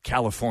mean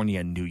California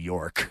and New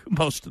York.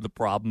 Most of the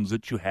problems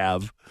that you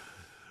have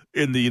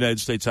in the United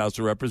States House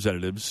of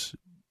Representatives,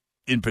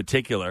 in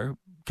particular,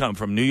 come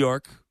from New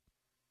York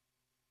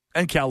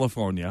and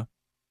California.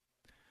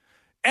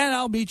 And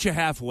I'll meet you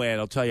halfway, and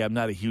I'll tell you I'm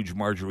not a huge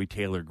Marjorie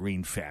Taylor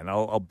Greene fan.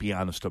 I'll be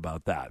honest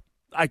about that.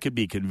 I could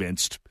be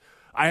convinced.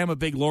 I am a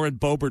big Lauren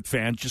Boebert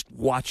fan, just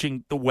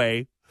watching the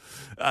way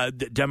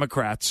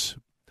Democrats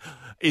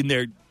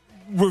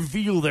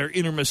reveal their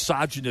inner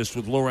misogynist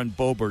with Lauren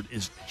Boebert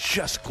is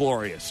just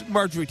glorious.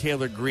 Marjorie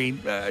Taylor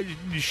Greene,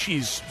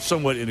 she's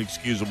somewhat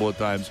inexcusable at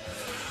times.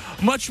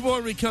 Much more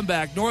when we come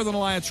back. Northern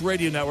Alliance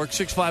Radio Network,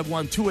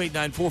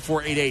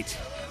 651-289-4488.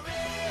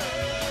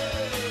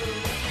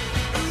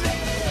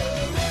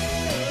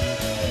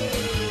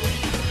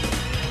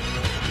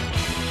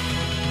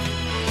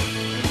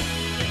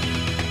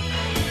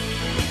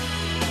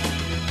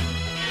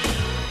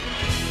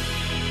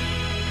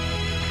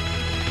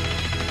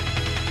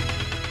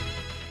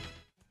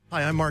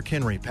 Hi, I'm Mark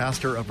Henry,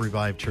 pastor of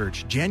Revive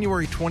Church.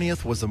 January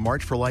 20th was the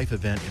March for Life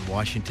event in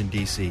Washington,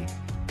 D.C.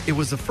 It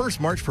was the first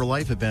March for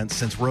Life event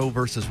since Roe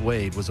versus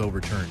Wade was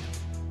overturned.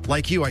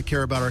 Like you, I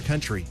care about our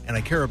country, and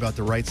I care about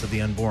the rights of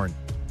the unborn.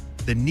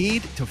 The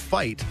need to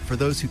fight for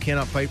those who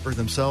cannot fight for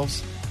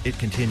themselves, it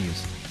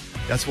continues.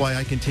 That's why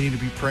I continue to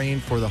be praying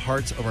for the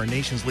hearts of our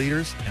nation's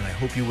leaders, and I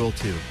hope you will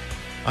too.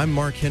 I'm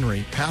Mark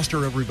Henry,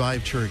 pastor of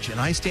Revive Church,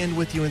 and I stand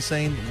with you in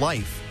saying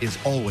life is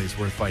always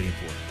worth fighting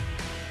for.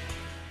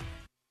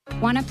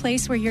 Want a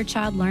place where your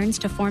child learns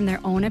to form their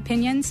own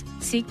opinions,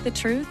 seek the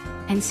truth,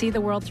 and see the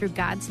world through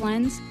God's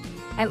lens?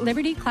 At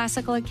Liberty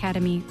Classical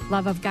Academy,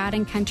 love of God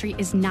and country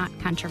is not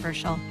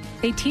controversial.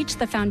 They teach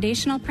the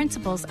foundational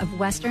principles of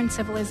Western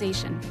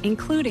civilization,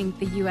 including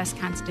the U.S.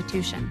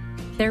 Constitution.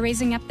 They're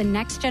raising up the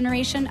next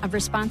generation of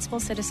responsible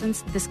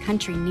citizens this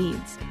country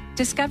needs.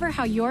 Discover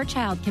how your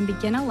child can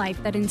begin a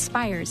life that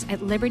inspires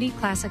at Liberty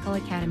Classical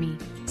Academy.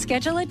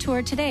 Schedule a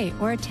tour today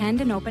or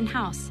attend an open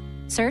house.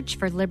 Search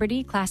for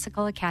Liberty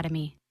Classical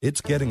Academy.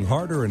 It's getting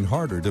harder and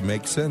harder to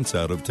make sense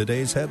out of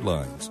today's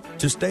headlines.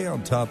 To stay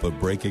on top of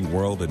breaking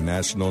world and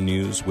national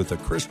news with a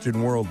Christian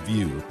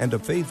worldview and a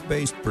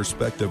faith-based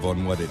perspective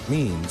on what it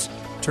means,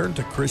 turn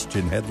to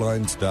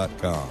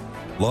ChristianHeadlines.com.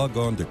 Log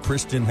on to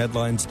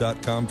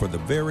ChristianHeadlines.com for the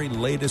very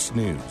latest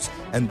news,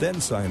 and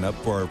then sign up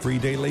for our free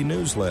daily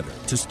newsletter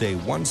to stay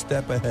one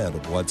step ahead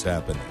of what's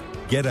happening.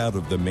 Get out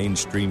of the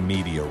mainstream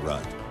media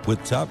rut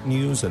with top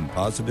news and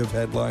positive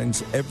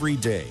headlines every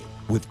day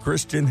with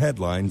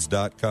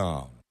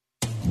ChristianHeadlines.com.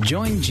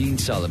 Join Gene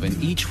Sullivan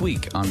each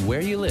week on Where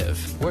You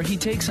Live, where he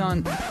takes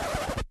on...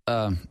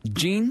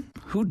 Gene,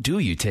 who do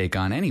you take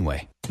on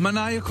anyway?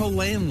 Maniacal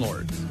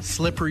landlords,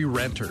 slippery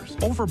renters,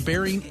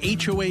 overbearing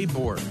HOA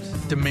boards,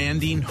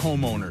 demanding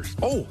homeowners.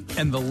 Oh,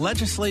 and the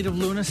legislative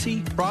lunacy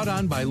brought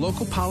on by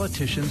local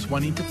politicians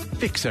wanting to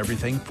fix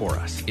everything for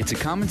us. It's a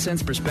common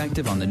sense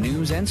perspective on the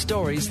news and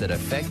stories that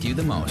affect you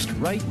the most,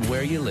 right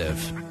where you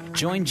live.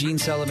 Join Gene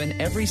Sullivan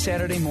every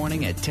Saturday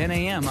morning at 10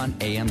 a.m. on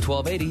AM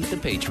 1280,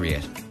 The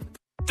Patriot.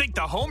 Think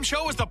the Home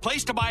Show is the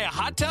place to buy a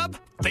hot tub?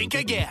 Think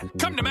again.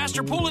 Come to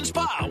Master Pool and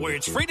Spa, where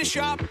it's free to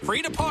shop,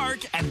 free to park,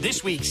 and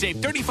this week save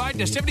 35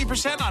 to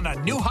 70% on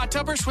a new hot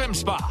tub or swim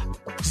spa.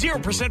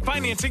 0%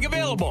 financing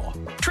available.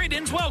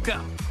 Trade-ins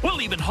welcome. We'll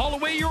even haul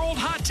away your old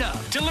hot tub.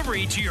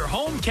 Delivery to your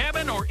home,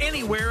 cabin, or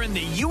anywhere in the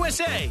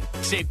USA.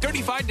 Save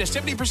 35 to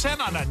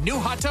 70% on a new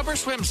hot tub or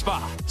swim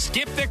spa.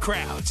 Skip the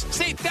crowds.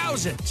 Save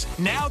thousands.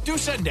 Now through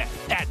Sunday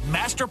at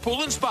Master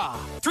Pool and Spa.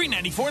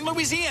 394 in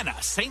Louisiana,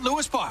 St.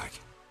 Louis Park.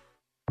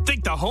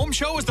 Think the Home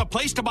Show is the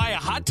place to buy a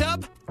hot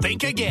tub?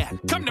 Think again.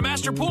 Come to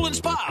Master Pool and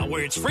Spa,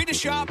 where it's free to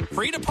shop,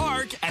 free to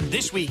park, and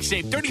this week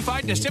save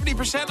 35 to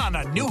 70% on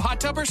a new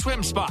hot tub or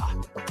swim spa.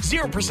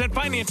 0%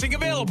 financing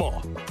available.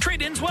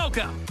 Trade-ins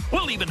welcome.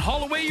 We'll even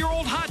haul away your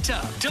old hot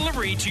tub.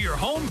 Delivery to your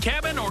home,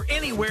 cabin, or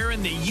anywhere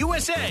in the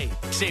USA.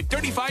 Save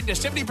 35 to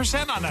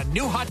 70% on a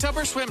new hot tub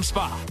or swim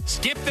spa.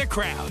 Skip the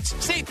crowds.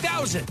 Save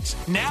thousands.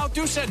 Now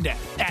through Sunday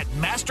at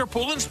Master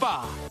Pool and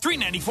Spa.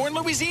 394 in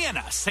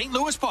Louisiana, St.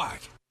 Louis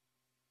Park.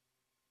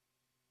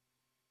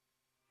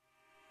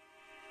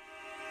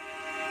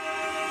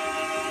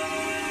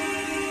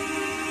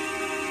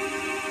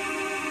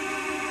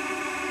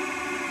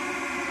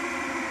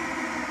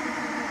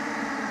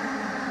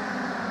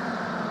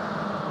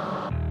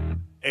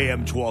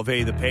 AM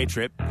 1280, The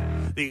Patriot,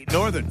 the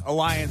Northern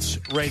Alliance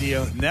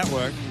Radio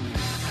Network.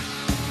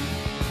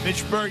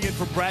 Mitch Bergen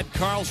for Brad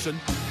Carlson.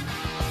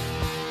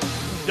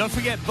 Don't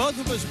forget, both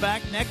of us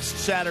back next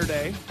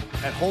Saturday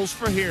at Holes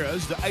for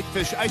Heroes, the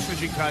ice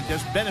fishing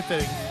contest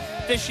benefiting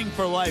Fishing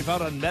for Life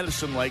out on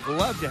Medicine Lake.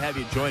 Love to have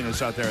you join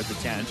us out there at the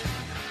tent.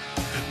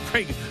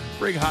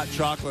 Bring hot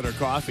chocolate or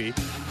coffee.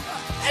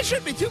 That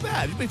shouldn't be too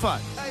bad. It'll be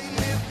fun.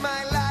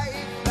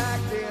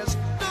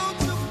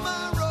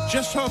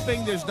 Just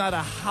hoping there's not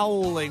a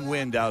howling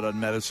wind out on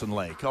Medicine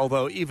Lake.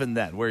 Although even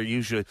then, where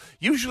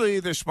usually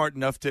they're smart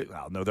enough to,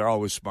 well, no, they're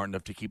always smart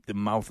enough to keep the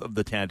mouth of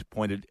the tent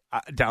pointed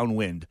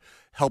downwind.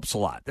 Helps a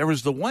lot. There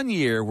was the one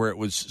year where it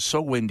was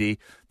so windy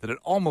that it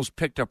almost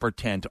picked up our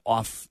tent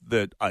off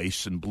the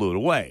ice and blew it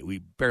away. We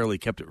barely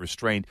kept it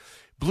restrained.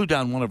 Blew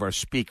down one of our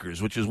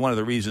speakers, which is one of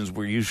the reasons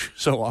we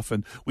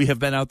have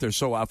been out there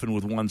so often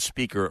with one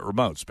speaker at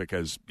remotes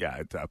because,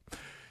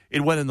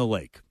 it went in the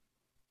lake.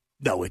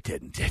 No, it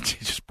didn't. It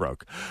just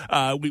broke.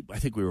 I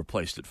think we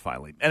replaced it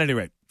finally. At any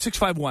rate,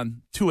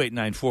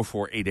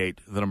 651-289-4488,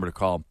 the number to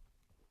call.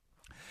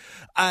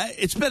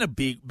 It's been a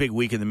big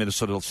week in the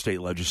Minnesota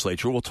State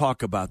Legislature. We'll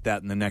talk about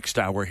that in the next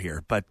hour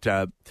here.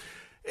 But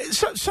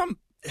some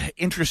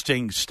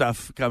interesting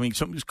stuff coming,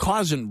 some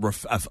cause and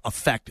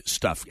effect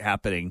stuff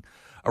happening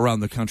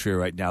around the country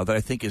right now that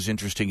I think is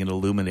interesting and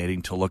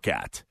illuminating to look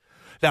at.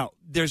 Now,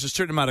 there's a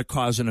certain amount of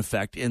cause and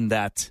effect in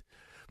that.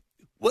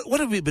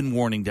 What have we been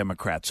warning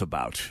Democrats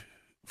about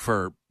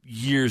for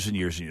years and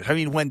years and years? I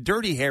mean, when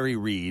Dirty Harry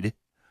Reid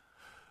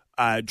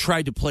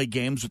tried to play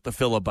games with the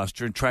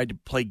filibuster and tried to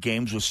play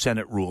games with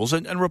Senate rules,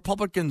 and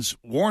Republicans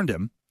warned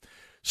him,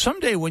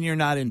 someday when you're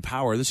not in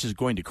power, this is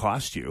going to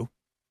cost you.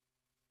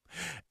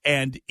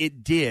 And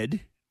it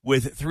did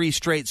with several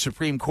straight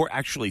Supreme Court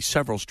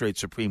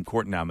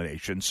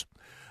nominations,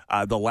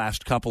 the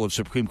last couple of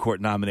Supreme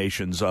Court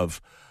nominations that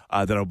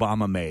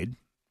Obama made,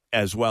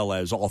 as well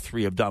as all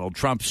three of Donald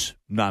Trump's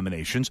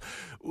nominations.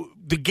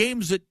 The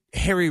games that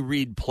Harry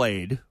Reid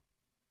played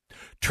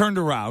turned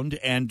around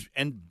and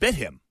bit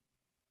him.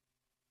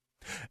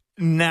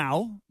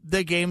 Now,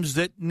 the games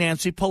that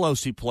Nancy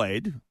Pelosi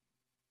played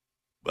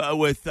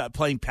with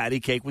playing patty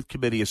cake with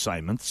committee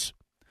assignments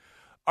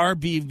are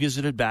being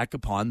visited back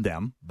upon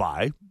them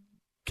by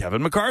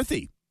Kevin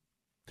McCarthy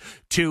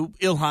to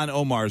Ilhan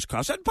Omar's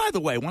cost. And by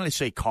the way, when I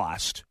say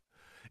cost,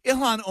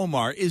 Ilhan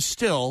Omar is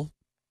still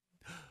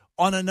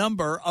on a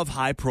number of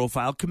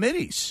high-profile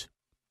committees.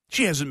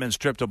 She hasn't been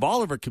stripped of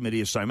all of her committee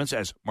assignments,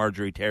 as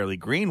Marjorie Taylor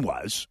Greene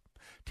was.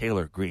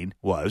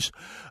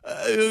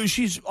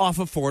 She's off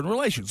of foreign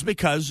relations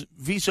because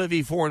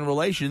vis-a-vis foreign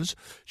relations,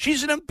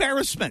 she's an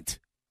embarrassment.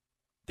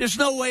 There's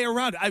no way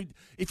around it.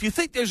 If you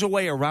think there's a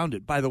way around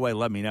it, by the way,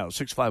 let me know.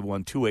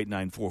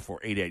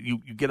 651-289-4488. You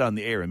get on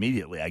the air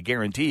immediately, I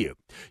guarantee you.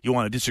 You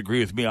want to disagree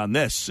with me on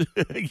this,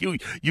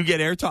 you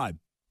get airtime.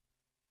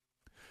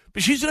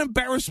 But she's an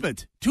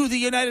embarrassment to the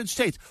United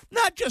States,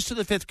 not just to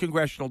the 5th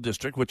Congressional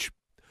District, which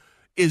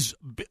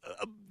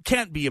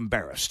can't be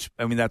embarrassed.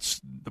 I mean, that's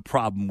the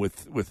problem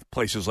with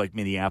places like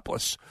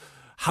Minneapolis.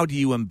 How do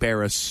you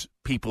embarrass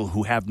people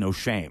who have no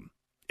shame?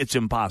 It's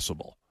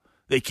impossible.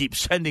 They keep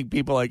sending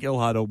people like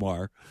Ilhan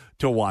Omar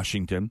to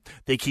Washington.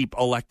 They keep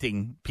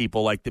electing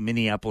people like the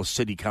Minneapolis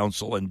City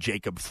Council and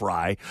Jacob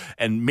Frey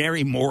and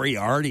Mary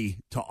Moriarty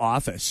to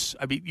office.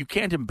 I mean, you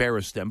can't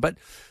embarrass them. But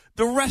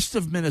the rest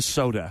of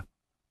Minnesota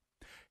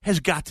has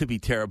got to be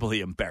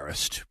terribly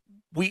embarrassed.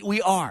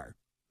 We are.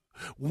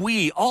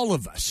 We, all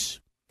of us,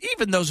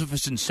 even those of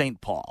us in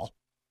St. Paul,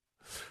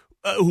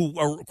 who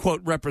are,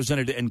 quote,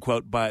 represented, end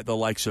quote, by the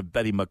likes of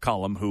Betty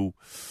McCollum, who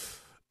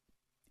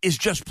is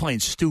just plain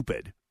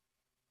stupid.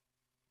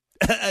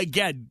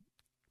 Again,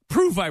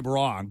 prove I'm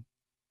wrong.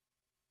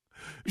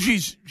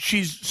 She's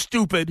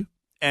stupid,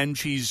 and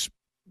she's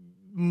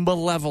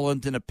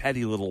malevolent in a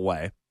petty little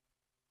way.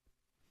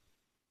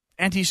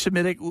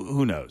 Anti-Semitic,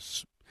 who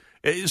knows?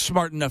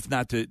 Smart enough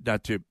not to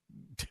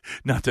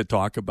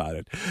talk about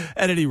it.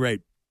 At any rate,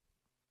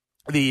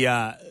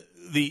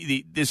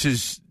 this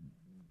is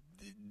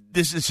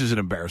an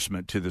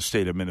embarrassment to the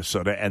state of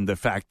Minnesota, and the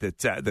fact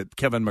that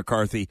Kevin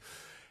McCarthy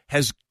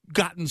has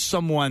gotten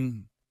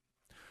someone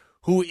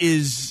who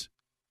is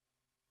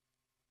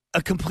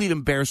a complete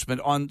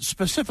embarrassment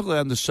specifically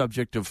on the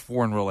subject of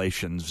foreign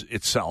relations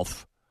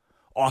itself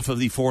off of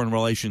the Foreign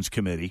Relations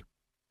Committee.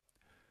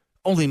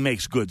 Only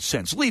makes good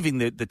sense, leaving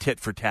the tit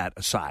for tat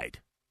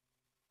aside.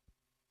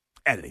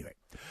 At any rate,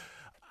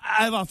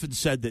 I've often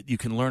said that you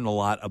can learn a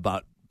lot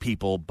about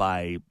people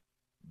by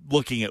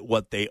looking at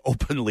what they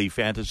openly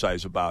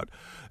fantasize about.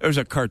 There's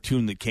a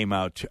cartoon that came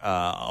out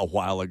a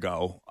while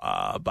ago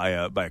by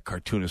a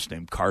cartoonist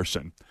named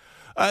Carson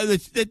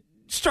that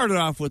started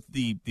off with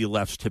the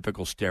left's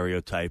typical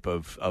stereotype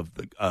of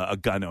a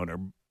gun owner,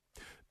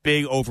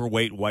 big,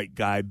 overweight white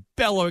guy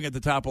bellowing at the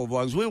top of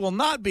lungs, "We will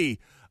not be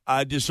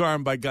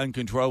disarmed by gun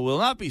control. We will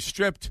not be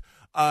stripped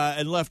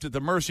and left at the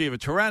mercy of a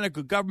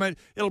tyrannical government.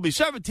 It'll be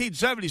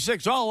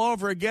 1776 all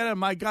over again, and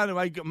my gun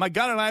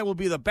and I will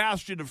be the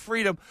bastion of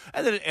freedom."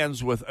 And then it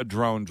ends with a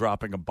drone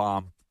dropping a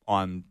bomb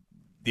on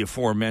the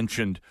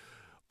aforementioned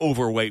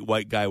overweight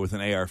white guy with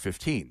an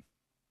AR-15.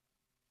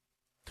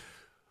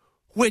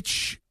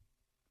 Which,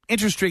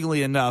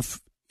 interestingly enough,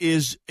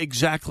 is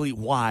exactly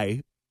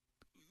why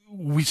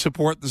we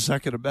support the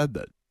Second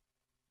Amendment.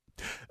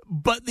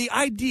 But the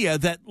idea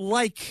that,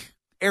 like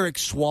Eric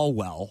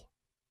Swalwell,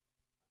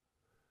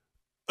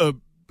 a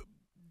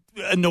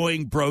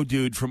annoying bro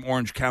dude from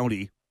Orange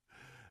County,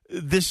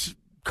 this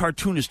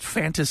cartoonist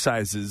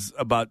fantasizes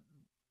about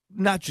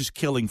not just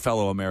killing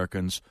fellow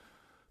Americans,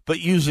 but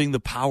using the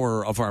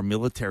power of our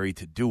military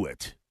to do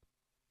it,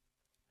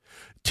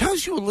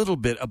 tells you a little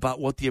bit about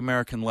what the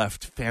American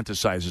left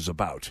fantasizes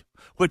about,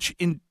 which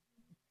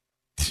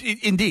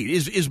indeed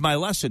is my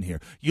lesson here.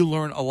 You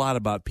learn a lot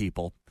about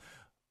people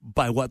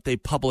by what they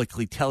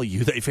publicly tell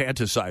you they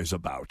fantasize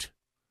about,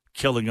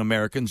 killing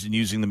Americans and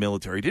using the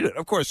military to do it.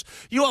 Of course,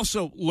 you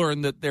also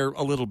learn that they're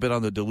a little bit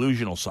on the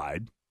delusional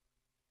side,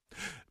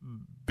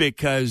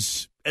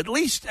 because at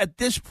least at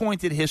this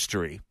point in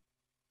history,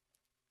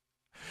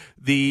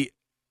 the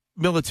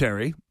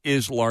military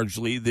is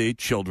largely the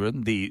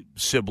children, the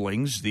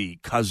siblings, the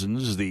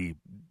cousins, the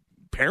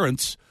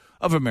parents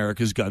of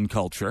America's gun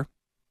culture.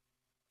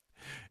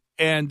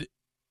 And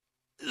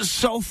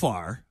so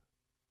far,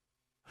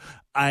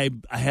 I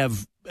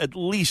have at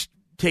least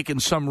taken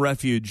some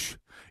refuge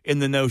in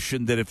the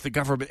notion that if the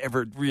government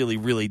ever really,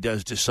 really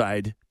does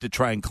decide to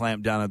try and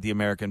clamp down at the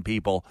American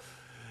people,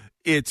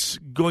 it's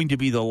going to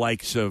be the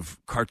likes of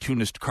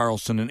cartoonist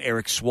Carlson and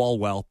Eric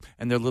Swalwell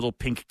and their little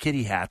pink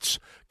kitty hats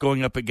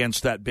going up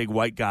against that big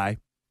white guy,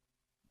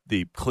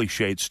 the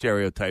cliched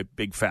stereotype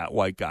big fat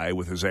white guy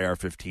with his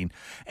AR-15,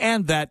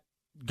 and that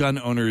gun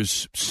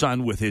owner's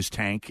son with his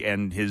tank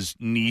and his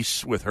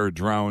niece with her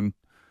drone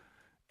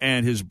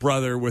and his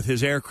brother with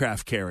his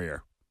aircraft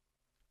carrier.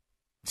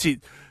 See,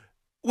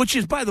 which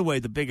is, by the way,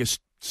 the biggest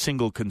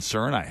single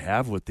concern I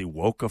have with the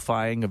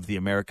wokeifying of the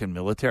American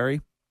military.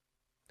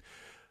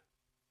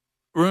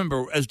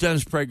 Remember, as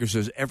Dennis Prager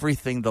says,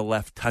 everything the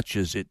left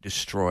touches, it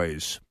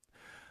destroys.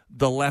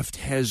 The left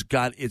has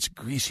got its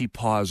greasy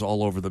paws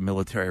all over the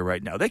military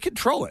right now. They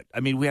control it. I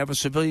mean, we have a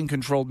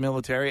civilian-controlled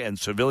military, and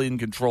civilian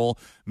control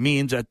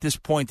means at this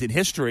point in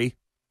history,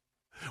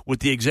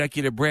 with the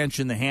executive branch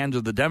in the hands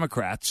of the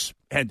Democrats,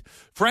 and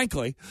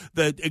frankly,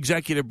 the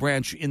executive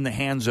branch in the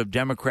hands of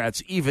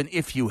Democrats, even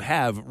if you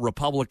have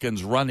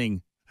Republicans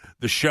running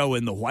the show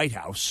in the White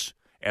House,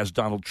 as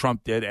Donald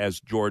Trump did,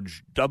 as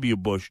George W.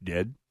 Bush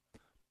did,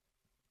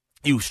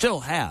 you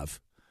still have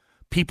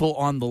people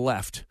on the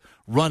left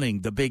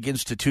running the big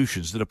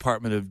institutions, the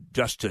Department of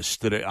Justice,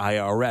 the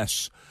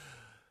IRS,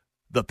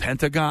 the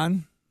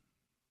Pentagon.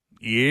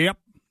 Yep,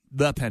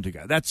 the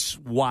Pentagon. That's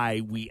why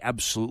we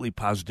absolutely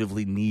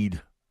positively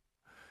need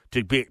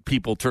to get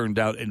people turned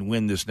out and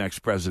win this next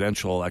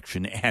presidential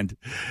election and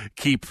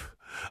keep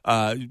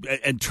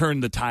and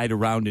turn the tide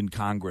around in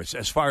Congress.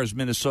 As far as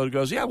Minnesota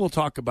goes, yeah, we'll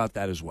talk about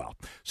that as well.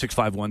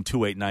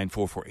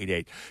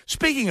 651-289-4488.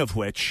 Speaking of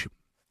which,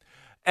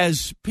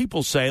 as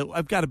people say,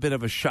 I've got a bit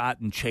of a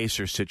shot and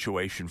chaser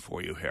situation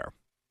for you here.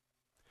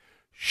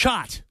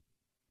 Shot,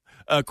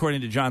 according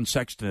to John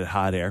Sexton at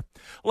Hot Air.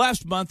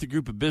 Last month, a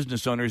group of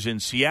business owners in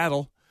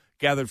Seattle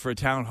gathered for a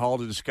town hall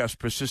to discuss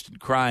persistent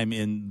crime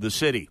in the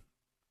city.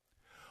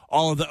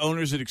 All of the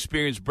owners had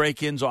experienced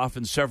break-ins,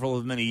 often several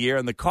of them in a year,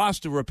 and the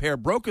cost to repair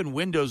broken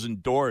windows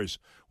and doors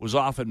was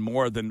often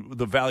more than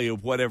the value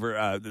of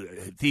whatever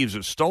thieves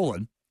have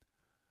stolen.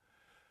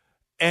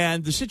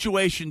 And the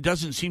situation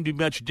doesn't seem to be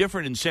much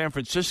different in San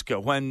Francisco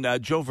when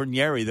Joe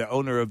Vernieri, the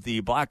owner of the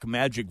Black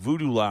Magic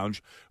Voodoo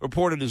Lounge,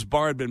 reported his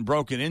bar had been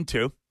broken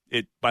into.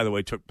 It, by the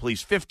way, took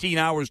police 15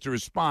 hours to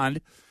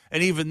respond,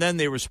 and even then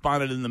they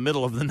responded in the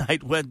middle of the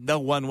night when no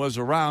one was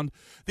around.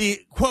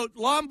 The, quote,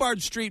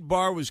 Lombard Street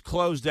bar was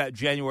closed that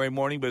January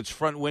morning, but its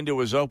front window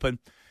was open,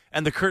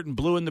 and the curtain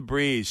blew in the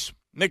breeze.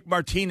 Mick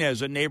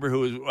Martinez, a neighbor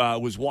who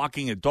was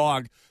walking a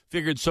dog,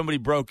 figured somebody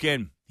broke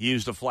in. He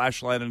used a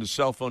flashlight on his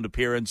cell phone to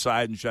peer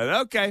inside and shouted,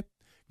 "Okay,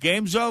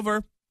 game's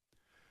over."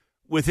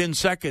 Within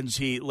seconds,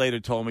 he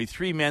later told me,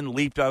 3 men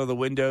leaped out of the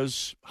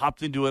windows,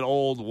 hopped into an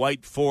old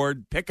white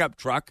Ford pickup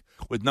truck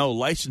with no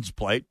license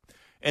plate,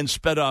 and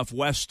sped off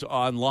west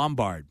on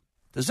Lombard.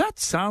 Does that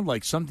sound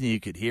like something you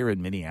could hear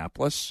in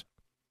Minneapolis?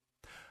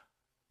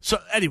 So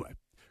anyway,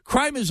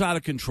 crime is out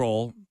of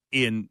control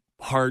in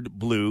hard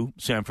blue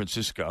San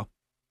Francisco.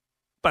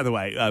 By the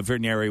way,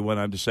 Vernieri went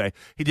on to say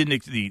he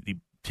didn't. The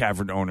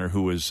tavern owner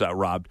who was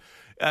robbed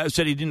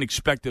said he didn't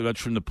expect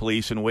much from the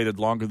police and waited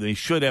longer than he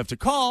should have to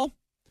call.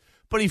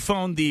 But he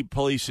phoned the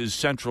police's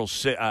central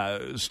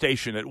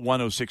station at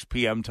 1:06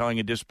 p.m., telling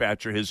a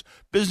dispatcher his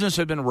business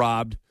had been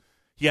robbed.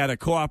 He had a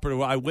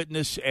cooperative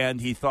eyewitness, and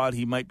he thought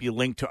he might be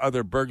linked to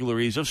other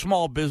burglaries of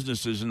small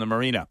businesses in the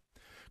marina.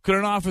 Could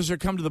an officer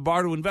come to the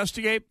bar to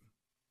investigate?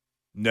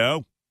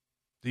 No,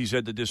 he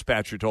said the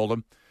dispatcher told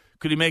him.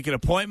 Could he make an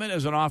appointment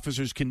as an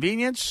officer's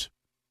convenience?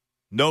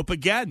 Nope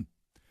again.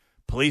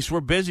 Police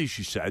were busy,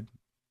 she said.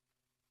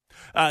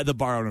 The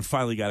bar owner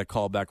finally got a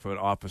call back from an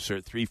officer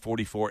at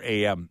 3:44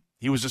 a.m.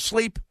 He was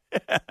asleep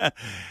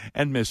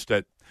and missed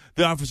it.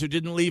 The officer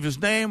didn't leave his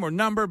name or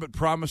number, but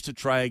promised to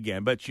try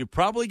again. But you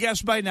probably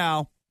guessed by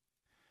now,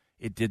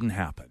 it didn't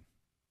happen.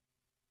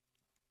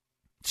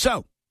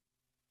 So,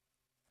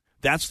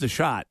 that's the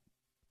shot.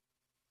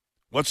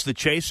 What's the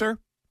chaser?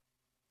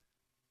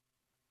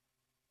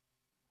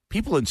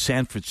 People in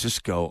San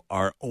Francisco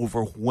are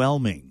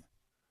overwhelming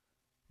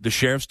the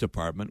sheriff's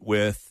department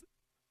with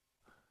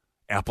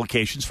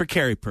applications for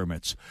carry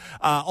permits.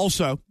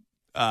 Also,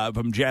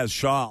 from Jazz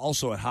Shaw,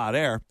 also at Hot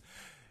Air,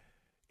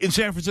 In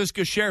San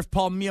Francisco, Sheriff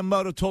Paul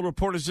Miyamoto told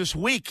reporters this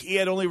week he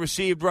had only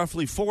received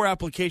roughly 4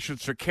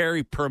 applications for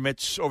carry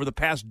permits over the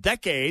past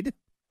decade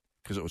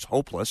because it was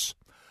hopeless.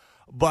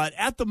 But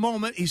at the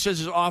moment, he says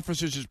his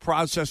officers is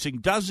processing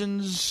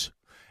dozens,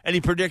 and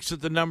he predicts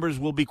that the numbers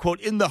will be, quote,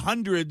 in the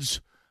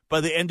hundreds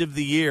by the end of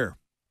the year.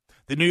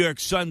 The New York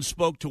Sun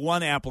spoke to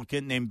one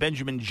applicant named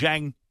Benjamin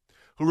Zhang,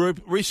 who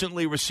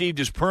recently received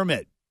his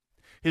permit.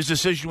 His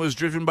decision was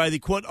driven by the,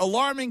 quote,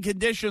 alarming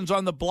conditions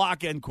on the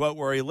block, end quote,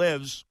 where he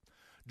lives.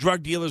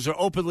 Drug dealers are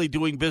openly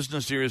doing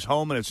business near his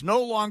home, and it's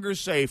no longer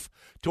safe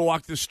to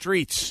walk the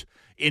streets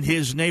in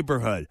his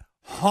neighborhood.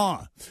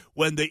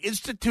 When the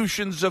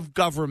institutions of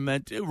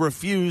government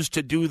refuse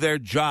to do their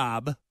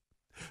job,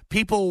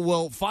 people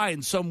will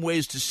find some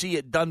ways to see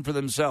it done for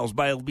themselves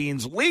by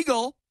means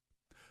legal,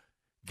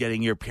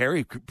 getting your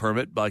carry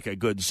permit like a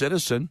good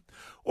citizen,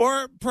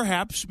 or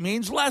perhaps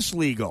means less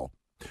legal,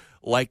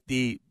 like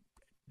the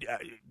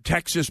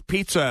Texas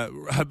taqueria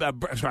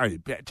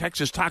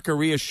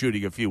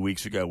shooting a few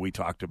weeks ago we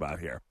talked about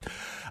here.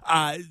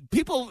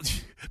 People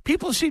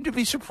seem to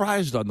be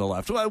surprised on the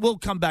left. We'll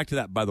come back to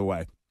that, by the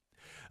way,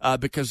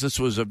 because this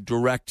was a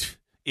direct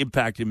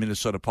impact in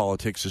Minnesota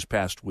politics this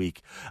past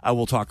week.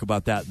 We'll talk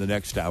about that in the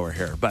next hour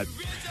here. But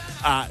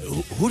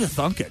who'd have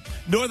thunk it?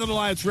 Northern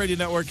Alliance Radio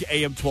Network,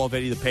 AM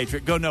 1280, The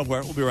Patriot. Go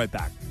nowhere. We'll be right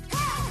back.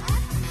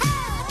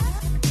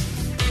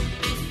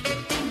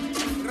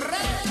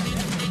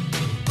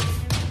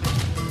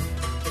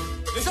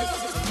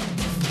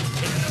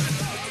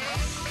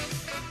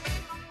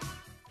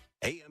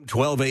 AM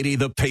 1280,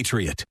 The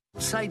Patriot.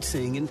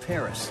 Sightseeing in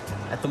Paris,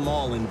 at the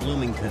mall in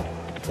Bloomington,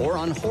 or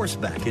on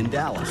horseback in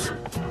Dallas.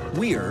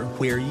 We're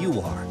where you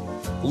are.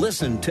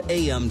 Listen to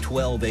AM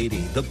 1280,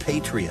 The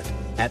Patriot,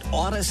 at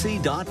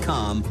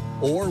Odyssey.com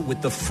or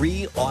with the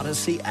free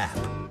Odyssey app.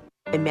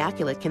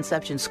 Immaculate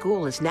Conception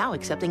School is now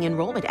accepting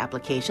enrollment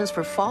applications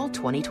for fall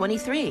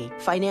 2023.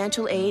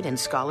 Financial aid and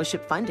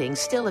scholarship funding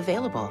still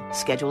available.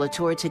 Schedule a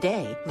tour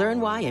today. Learn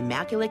why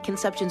Immaculate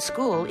Conception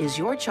School is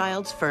your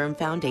child's firm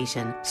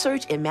foundation.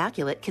 Search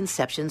Immaculate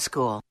Conception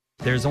School.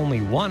 There's only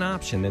one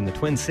option in the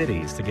Twin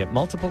Cities to get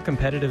multiple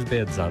competitive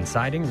bids on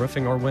siding,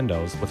 roofing, or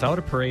windows without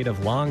a parade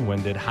of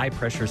long-winded,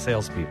 high-pressure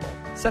salespeople.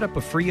 Set up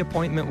a free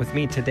appointment with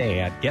me today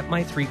at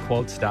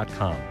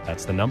getmy3quotes.com.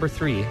 That's the number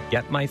 3,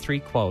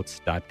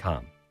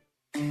 getmy3quotes.com.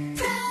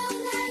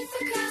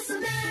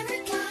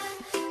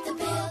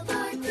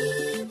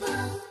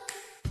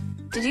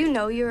 Did you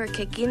know you were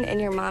kicking in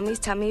your mommy's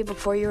tummy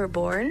before you were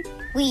born?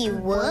 We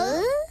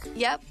what?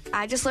 Yep,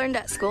 I just learned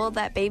at school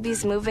that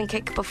babies move and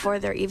kick before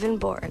they're even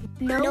born.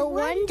 No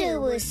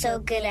wonder we're so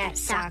good at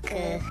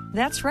soccer.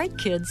 That's right,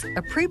 kids.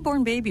 A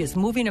preborn baby is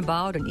moving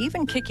about and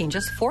even kicking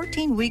just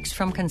 14 weeks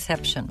from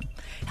conception.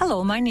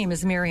 Hello, my name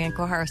is Marianne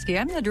Koharski.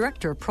 I'm the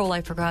director of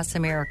Pro-Life Across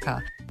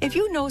America. If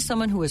you know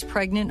someone who is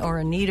pregnant or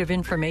in need of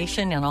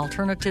information and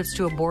alternatives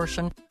to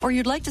abortion, or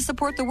you'd like to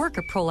support the work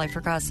of Pro-Life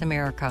Across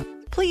America,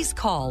 please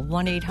call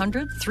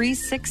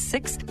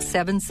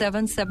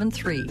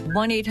 1-800-366-7773,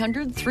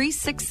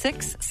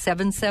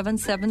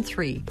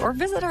 1-800-366-7773, or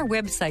visit our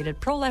website at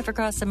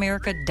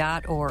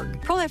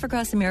prolifeacrossamerica.org. Pro-Life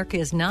Across America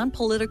is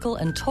non-political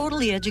and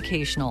totally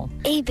educational.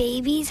 A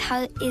baby's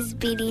heart is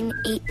beating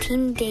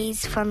 18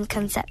 days from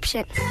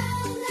conception.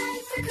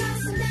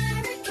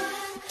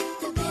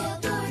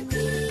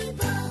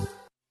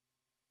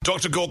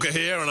 Dr. Gorka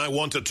here, and I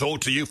want to talk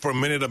to you for a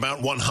minute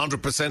about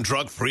 100%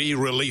 drug-free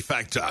Relief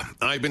Factor.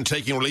 I've been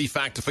taking Relief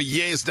Factor for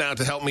years now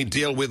to help me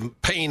deal with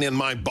pain in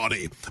my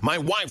body. My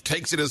wife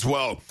takes it as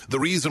well. The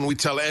reason we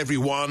tell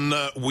everyone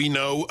we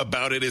know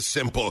about it is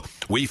simple.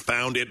 We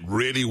found it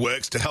really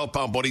works to help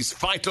our bodies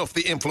fight off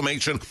the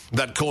inflammation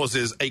that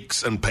causes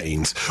aches and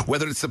pains.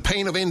 Whether it's the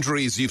pain of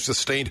injuries you've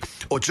sustained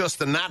or just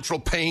the natural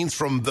pains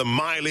from the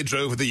mileage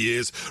over the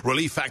years,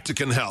 Relief Factor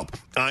can help.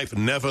 I've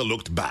never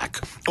looked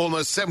back.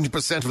 Almost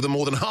 70% of the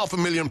more than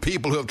 500,000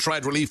 people who have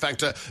tried Relief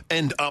Factor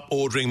end up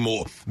ordering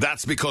more.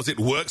 That's because it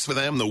works for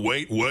them the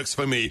way it works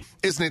for me.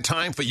 Isn't it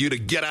time for you to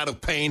get out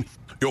of pain?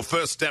 Your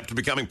first step to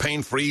becoming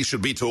pain-free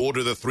should be to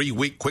order the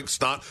 3-week quick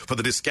start for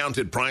the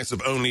discounted price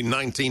of only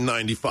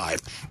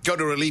 $19.95. Go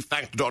to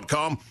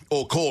ReliefFactor.com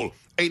or call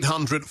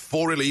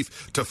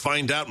 800-4RELIEF to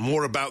find out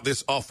more about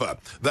this offer.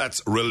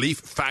 That's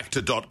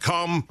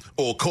ReliefFactor.com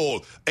or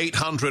call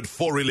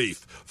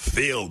 800-4RELIEF.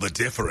 Feel the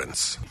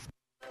difference.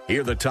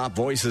 Hear the top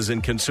voices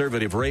in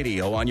conservative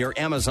radio on your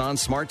Amazon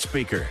smart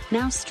speaker.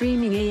 Now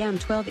streaming AM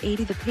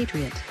 1280 The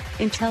Patriot.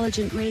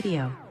 Intelligent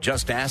radio.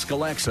 Just ask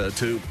Alexa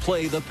to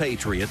play The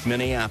Patriot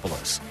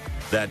Minneapolis.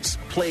 That's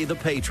Play the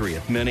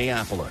Patriot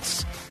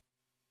Minneapolis.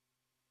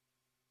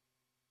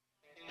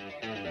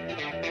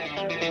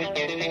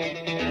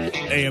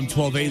 AM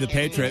 1280 The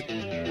Patriot.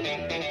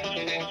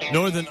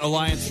 Northern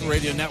Alliance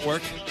Radio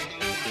Network.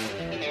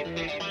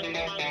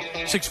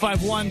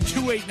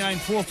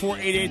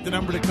 651-289-4488, the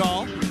number to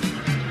call.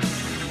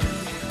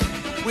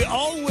 We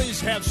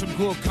always have some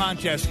cool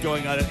contests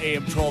going on at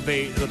AM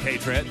 1280 The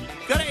Patriot.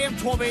 Go to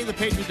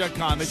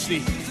AM1280thepatriot.com. It's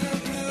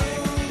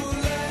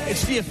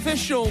the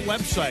official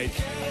website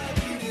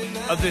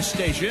of this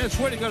station. It's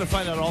where to go to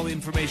find out all the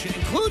information,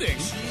 including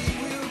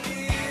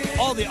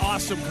all the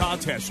awesome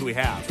contests we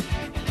have.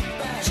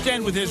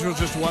 Stand with Israel is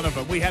just one of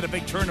them. We had a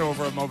big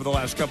turnover of them over the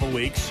last couple of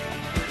weeks.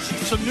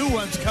 Some new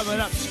ones coming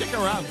up. Stick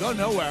around. Go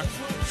nowhere.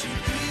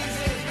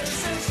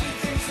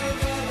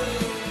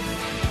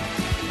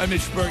 I'm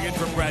Mitch Bergen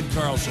from Brad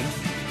Carlson.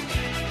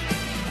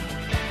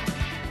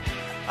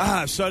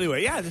 So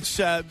anyway, yeah, this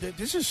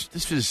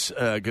is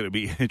going to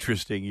be an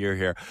interesting year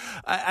here.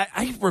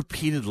 I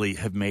repeatedly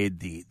have made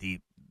the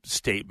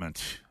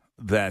statement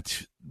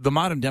that the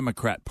modern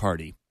Democrat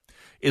Party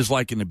is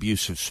like an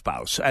abusive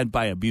spouse, and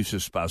by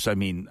abusive spouse, I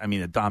mean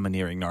a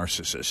domineering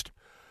narcissist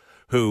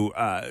who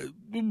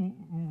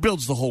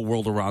builds the whole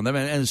world around them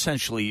and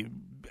essentially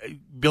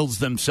builds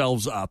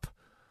themselves up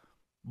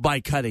by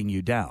cutting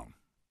you down.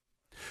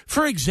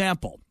 For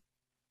example,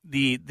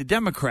 the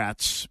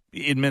Democrats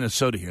in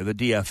Minnesota here, the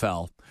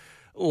DFL,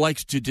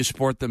 likes to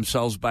disport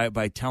themselves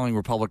by telling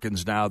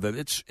Republicans now that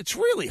it's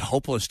really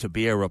hopeless to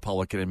be a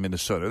Republican in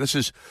Minnesota. This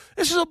is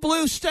a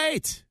blue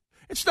state.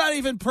 It's not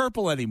even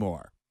purple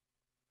anymore.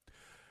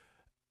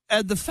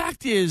 And the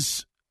fact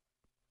is,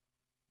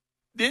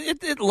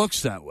 it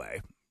looks that way.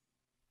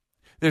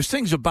 There's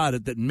things about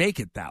it that make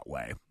it that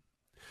way.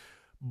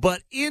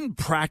 But in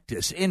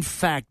practice, in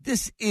fact,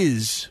 this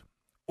is,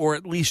 or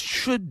at least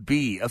should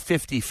be, a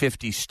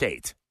 50-50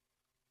 state.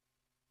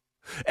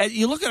 And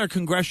you look at our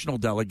congressional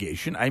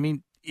delegation, I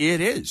mean,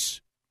 it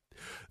is.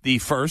 The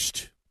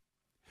 1st,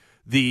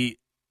 the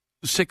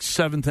 6th,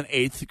 7th, and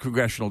 8th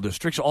congressional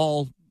districts,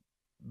 all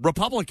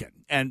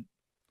Republican. And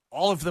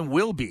all of them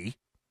will be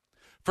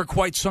for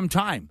quite some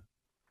time.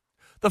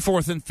 The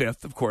 4th and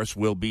 5th, of course,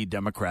 will be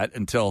Democrat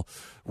until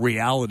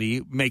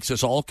reality makes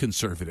us all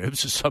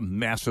conservatives, some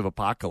massive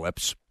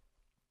apocalypse,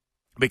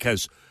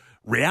 because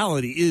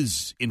reality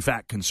is, in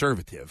fact,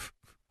 conservative.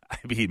 I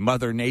mean,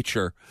 Mother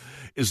Nature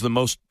is the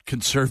most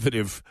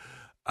conservative,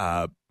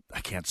 I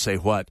can't say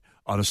what,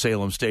 on a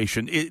Salem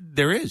station.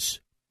 There is.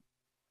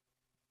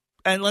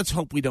 And let's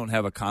hope we don't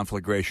have a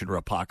conflagration or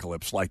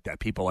apocalypse like that.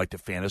 People like to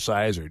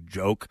fantasize or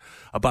joke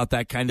about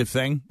that kind of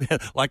thing.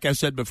 Like I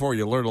said before,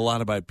 you learn a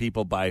lot about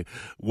people by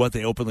what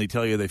they openly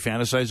tell you they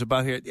fantasize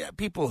about here. Yeah,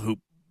 people who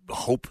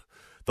hope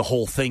the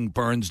whole thing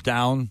burns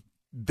down,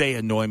 they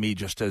annoy me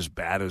just as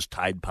bad as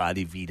Tide Pod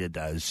Evita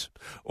does,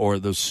 or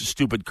those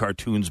stupid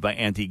cartoons by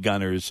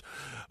anti-gunners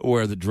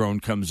where the drone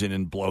comes in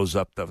and blows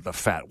up the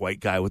fat white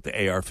guy with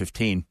the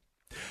AR-15.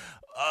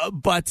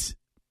 But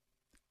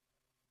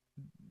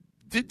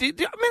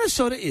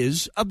Minnesota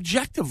is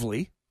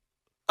objectively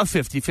a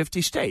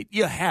 50-50 state.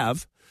 You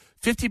have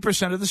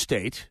 50% of the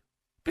state,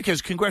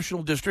 because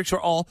congressional districts are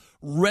all,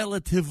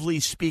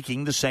 relatively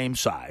speaking, the same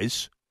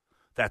size.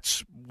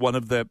 That's one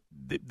of the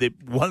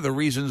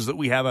reasons that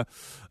we have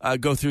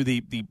go through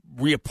the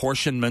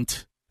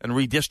reapportionment and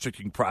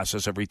redistricting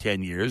process every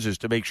 10 years, is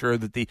to make sure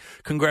that the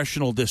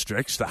congressional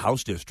districts, the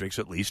House districts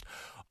at least,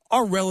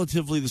 are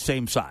relatively the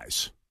same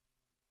size.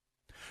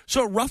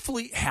 So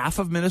roughly half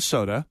of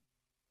Minnesota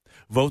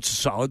votes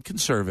solid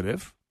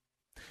conservative,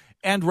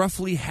 and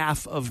roughly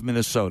half of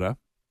Minnesota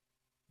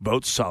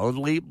votes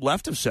solidly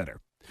left of center.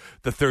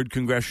 The 3rd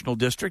congressional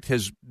district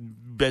has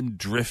been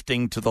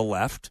drifting to the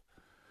left,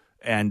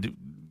 and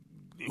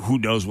who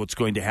knows what's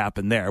going to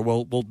happen there.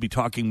 We'll be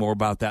talking more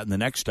about that in the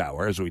next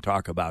hour as we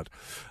talk about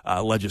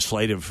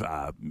legislative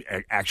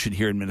action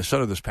here in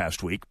Minnesota this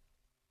past week.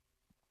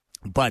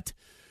 But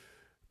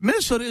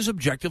Minnesota is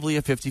objectively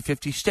a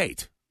 50-50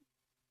 state.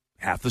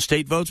 Half the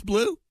state votes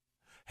blue.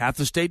 Half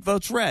the state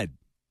votes red.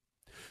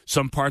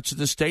 Some parts of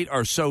the state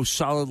are so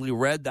solidly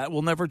red that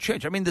will never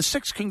change. I mean, the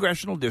 6th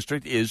congressional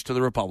district is to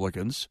the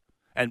Republicans,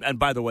 and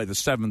by the way, the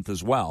 7th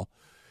as well,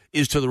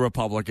 is to the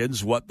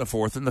Republicans what the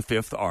 4th and the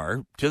 5th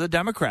are to the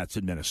Democrats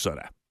in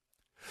Minnesota.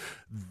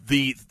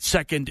 The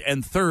 2nd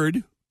and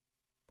 3rd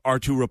are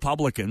to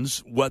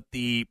Republicans what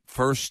the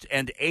 1st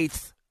and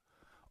 8th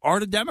are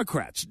to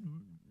Democrats.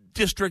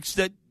 Districts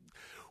that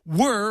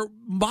were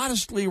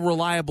modestly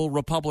reliable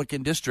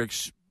Republican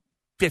districts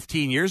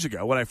 15 years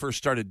ago when I first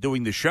started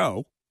doing the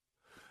show.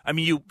 I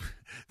mean,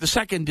 the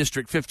 2nd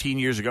district 15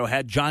 years ago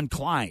had John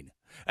Klein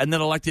and then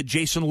elected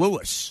Jason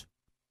Lewis.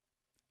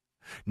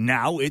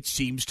 Now it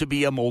seems to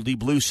be a moldy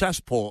blue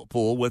cesspool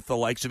with the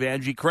likes of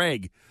Angie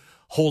Craig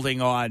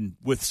holding on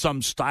with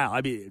some style.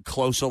 I mean,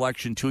 close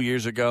election 2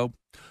 years ago,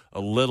 a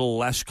little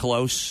less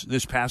close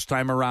this past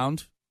time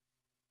around.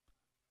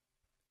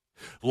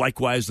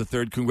 Likewise, the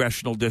 3rd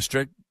congressional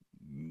district,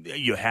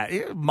 you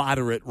had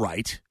moderate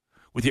right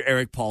with your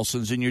Eric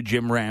Paulsons and your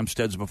Jim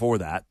Ramsteads before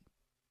that.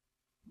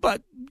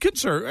 But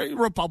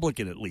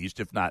Republican at least,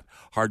 if not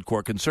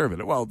hardcore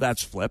conservative. Well,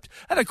 that's flipped.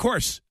 And of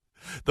course,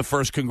 the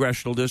 1st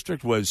congressional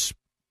district was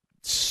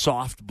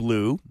soft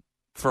blue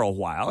for a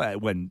while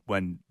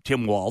when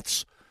Tim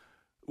Walz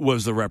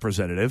was the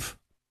representative.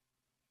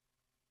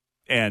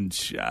 And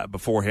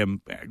before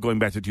him, going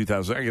back to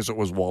 2000, I guess it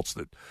was Walz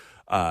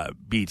that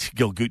beat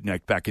Gil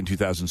Gutknecht back in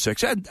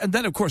 2006. And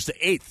then, of course, the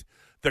 8th,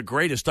 the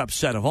greatest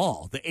upset of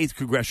all, the 8th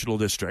congressional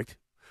district,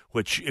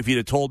 which if you'd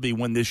have told me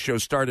when this show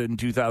started in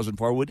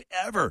 2004 would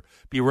ever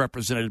be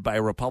represented by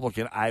a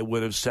Republican, I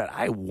would have said,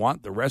 I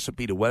want the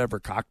recipe to whatever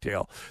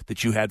cocktail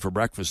that you had for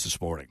breakfast this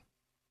morning.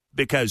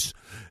 Because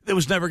it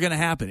was never going to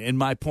happen. In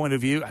my point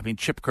of view, I mean,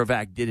 Chip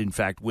Kravac did, in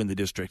fact, win the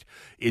district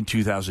in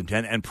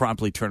 2010 and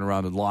promptly turn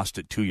around and lost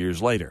it 2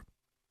 years later.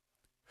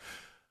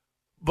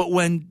 But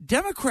when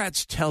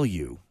Democrats tell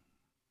you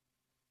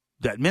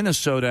that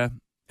Minnesota,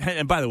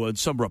 and by the way,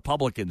 some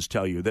Republicans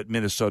tell you that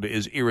Minnesota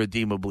is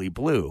irredeemably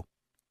blue,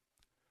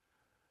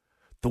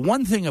 the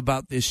one thing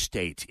about this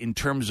state in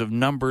terms of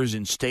numbers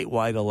in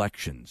statewide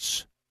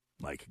elections,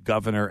 like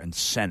governor and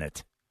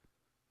Senate,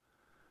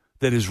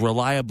 that is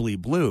reliably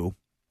blue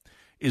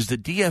is the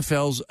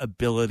DFL's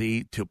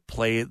ability to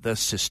play the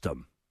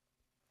system,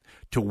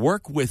 to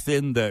work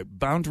within the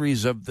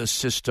boundaries of the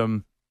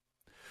system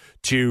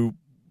to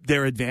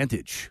their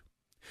advantage,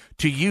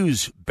 to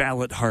use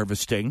ballot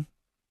harvesting,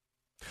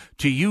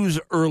 to use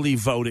early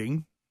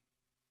voting,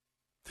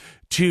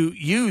 to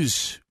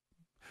use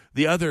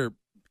the other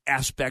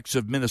aspects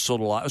of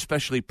Minnesota law,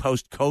 especially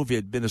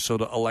post-COVID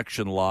Minnesota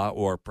election law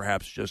or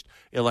perhaps just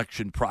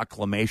election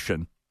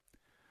proclamation,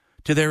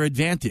 to their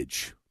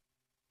advantage.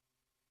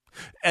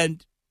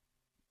 And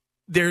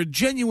there are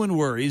genuine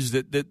worries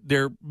that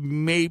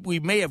we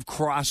may have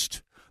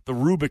crossed the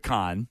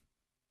Rubicon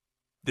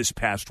this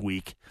past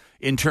week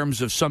in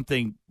terms of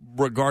something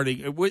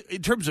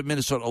in terms of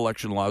Minnesota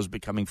election laws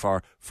becoming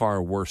far,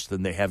 far worse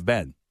than they have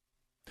been.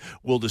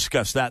 We'll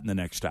discuss that in the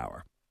next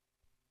hour.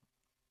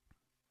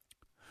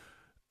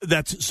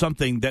 That's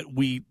something that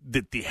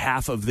the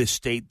half of this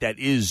state that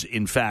is,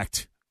 in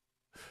fact,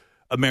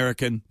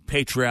 American,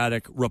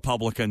 patriotic,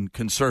 Republican,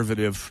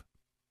 conservative,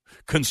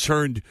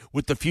 concerned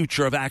with the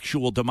future of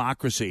actual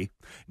democracy,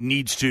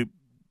 needs to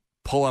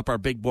pull up our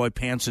big boy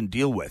pants and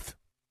deal with.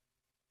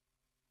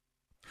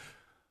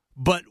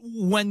 But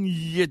when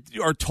you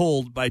are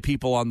told by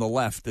people on the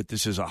left that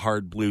this is a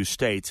hard blue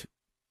state,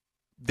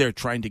 they're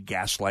trying to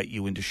gaslight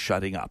you into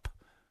shutting up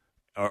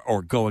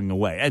or going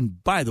away.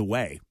 And by the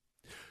way,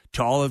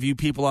 to all of you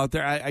people out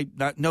there,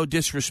 no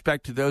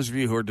disrespect to those of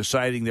you who are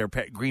deciding their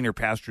greener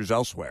pastures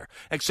elsewhere,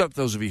 except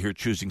those of you who are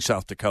choosing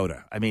South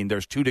Dakota. I mean,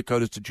 there's 2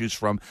 Dakotas to choose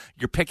from.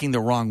 You're picking the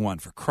wrong one,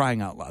 for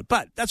crying out loud.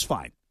 But that's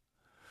fine.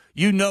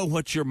 You know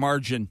what your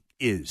margin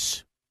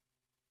is.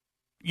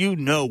 You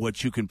know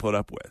what you can put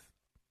up with.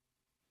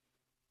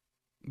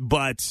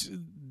 But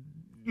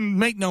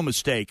make no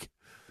mistake,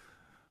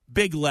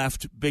 big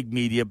left, big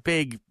media,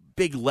 big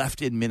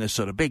left in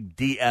Minnesota, big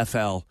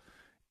DFL,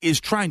 is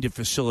trying to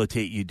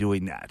facilitate you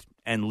doing that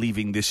and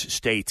leaving this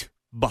state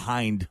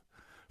behind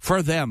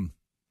for them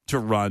to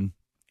run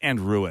and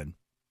ruin.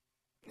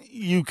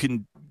 You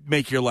can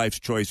make your life's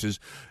choices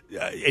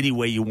any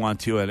way you want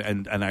to,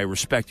 and I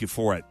respect you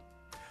for it.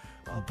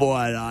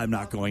 But I'm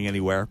not going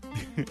anywhere,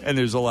 and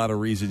there's a lot of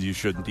reasons you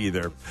shouldn't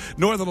either.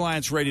 Northern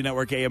Alliance Radio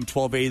Network, AM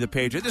 1280, The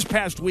Patriot. This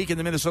past week in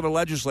the Minnesota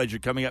legislature,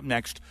 coming up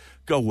next,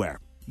 go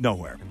where?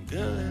 Nowhere.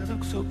 Girl, it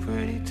looks so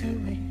pretty to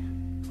me,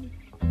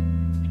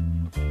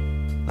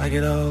 like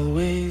it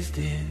always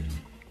did,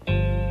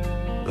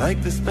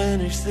 like the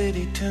Spanish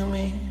city to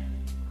me,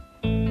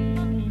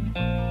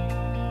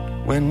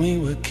 when we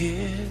were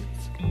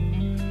kids.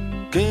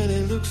 Girl,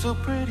 it looks so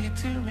pretty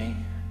to me.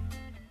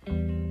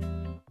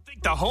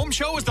 The Home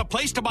Show is the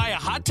place to buy a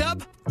hot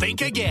tub? Think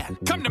again.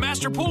 Come to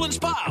Master Pool and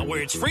Spa,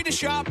 where it's free to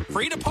shop,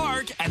 free to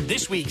park, and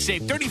this week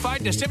save 35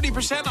 to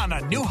 70% on a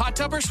new hot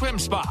tub or swim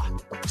spa.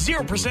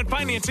 0%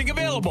 financing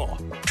available.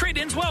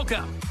 Trade-ins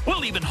welcome.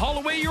 We'll even haul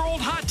away your old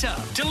hot tub.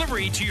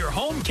 Delivery to your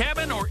home,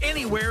 cabin, or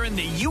anywhere in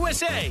the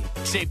USA.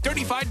 Save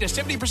 35 to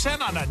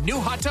 70% on a new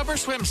hot tub or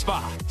swim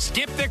spa.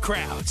 Skip the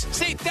crowds.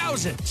 Save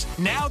thousands.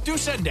 Now through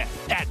Sunday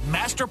at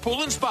Master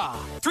Pool and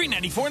Spa.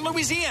 394 in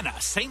Louisiana,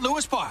 St.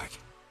 Louis Park.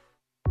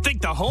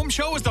 Think the Home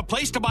Show is the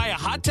place to buy a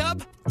hot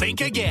tub?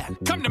 Think again.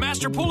 Come to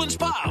Master Pool and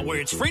Spa,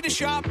 where it's free to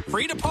shop,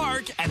 free to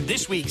park, and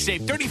this week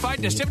save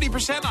 35 to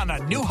 70% on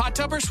a new hot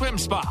tub or swim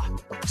spa.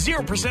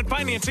 0%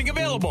 financing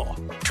available.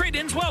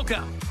 Trade-ins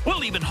welcome.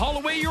 We'll even haul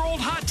away your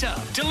old hot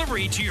tub.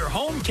 Delivery to your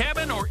home,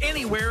 cabin, or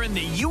anywhere in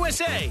the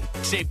USA.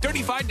 Save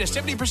 35 to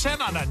 70%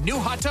 on a new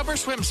hot tub or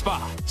swim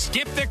spa.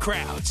 Skip the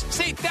crowds.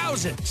 Save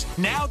thousands.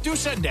 Now through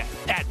Sunday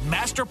at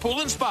Master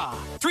Pool and Spa.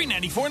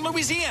 394 in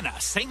Louisiana,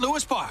 St.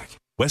 Louis Park.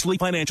 Wesley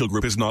Financial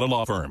Group is not a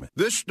law firm.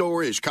 This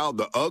story is called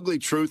The Ugly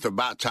Truth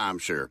About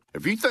Timeshare.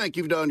 If you think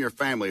you've done your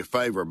family a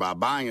favor by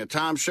buying a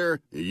timeshare,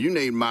 you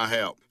need my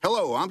help.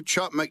 Hello, I'm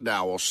Chuck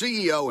McDowell,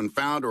 CEO and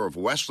founder of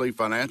Wesley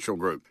Financial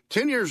Group.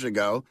 10 years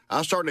ago,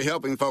 I started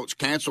helping folks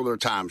cancel their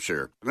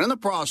timeshare. And in the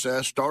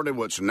process, started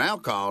what's now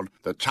called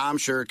the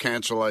timeshare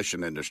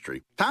cancellation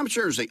industry.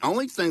 Timeshare is the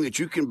only thing that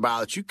you can buy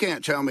that you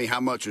can't tell me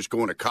how much it's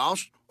going to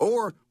cost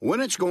or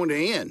when it's going to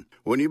end.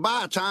 When you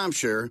buy a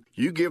timeshare,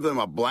 you give them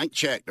a blank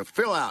check to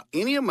fill out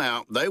any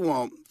amount they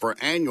want for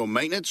annual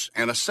maintenance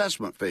and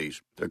assessment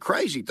fees. The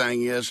crazy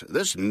thing is,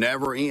 this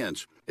never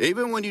ends.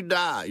 Even when you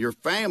die, your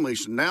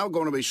family's now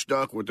going to be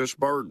stuck with this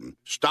burden.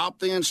 Stop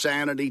the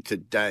insanity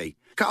today.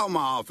 Call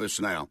my office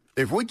now.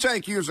 If we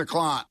take you as a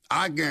client,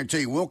 I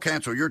guarantee we'll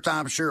cancel your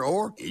timeshare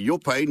or you'll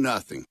pay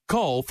nothing.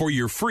 Call for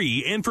your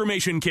free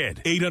information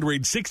kit.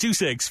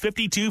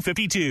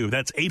 800-626-5252.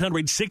 That's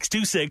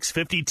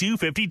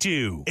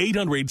 800-626-5252.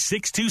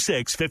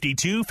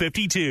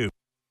 800-626-5252.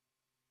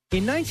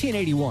 In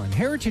 1981,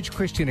 Heritage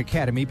Christian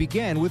Academy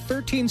began with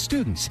 13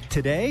 students.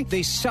 Today,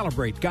 they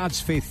celebrate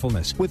God's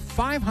faithfulness with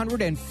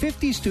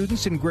 550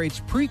 students in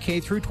grades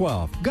pre-K through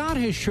 12. God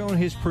has shown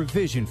His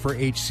provision for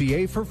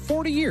HCA for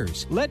 40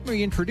 years. Let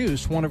me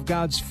introduce one of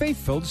God's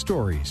faith-filled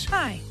stories.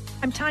 Hi,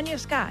 I'm Tanya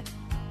Scott.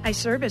 I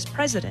serve as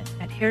president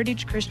at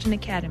Heritage Christian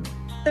Academy.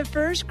 The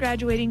first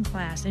graduating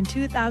class in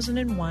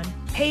 2001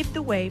 paved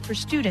the way for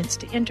students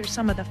to enter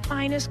some of the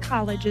finest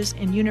colleges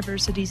and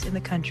universities in the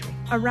country.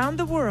 Around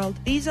the world,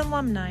 these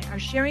alumni are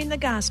sharing the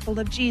gospel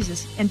of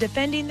Jesus and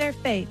defending their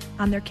faith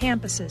on their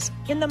campuses,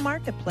 in the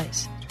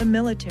marketplace, the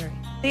military,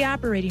 the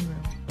operating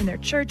room, in their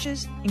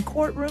churches, in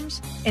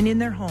courtrooms, and in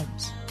their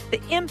homes.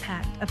 The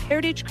impact of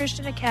Heritage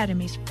Christian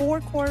Academy's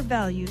 4 core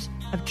values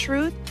of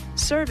truth,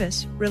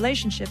 service,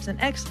 relationships, and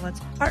excellence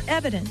are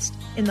evidenced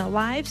in the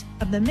lives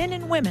of the men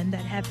and women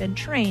that have been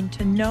trained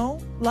to know,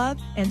 love,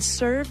 and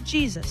serve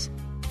Jesus.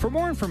 For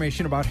more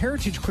information about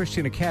Heritage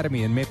Christian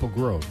Academy in Maple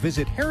Grove,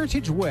 visit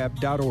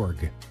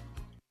heritageweb.org.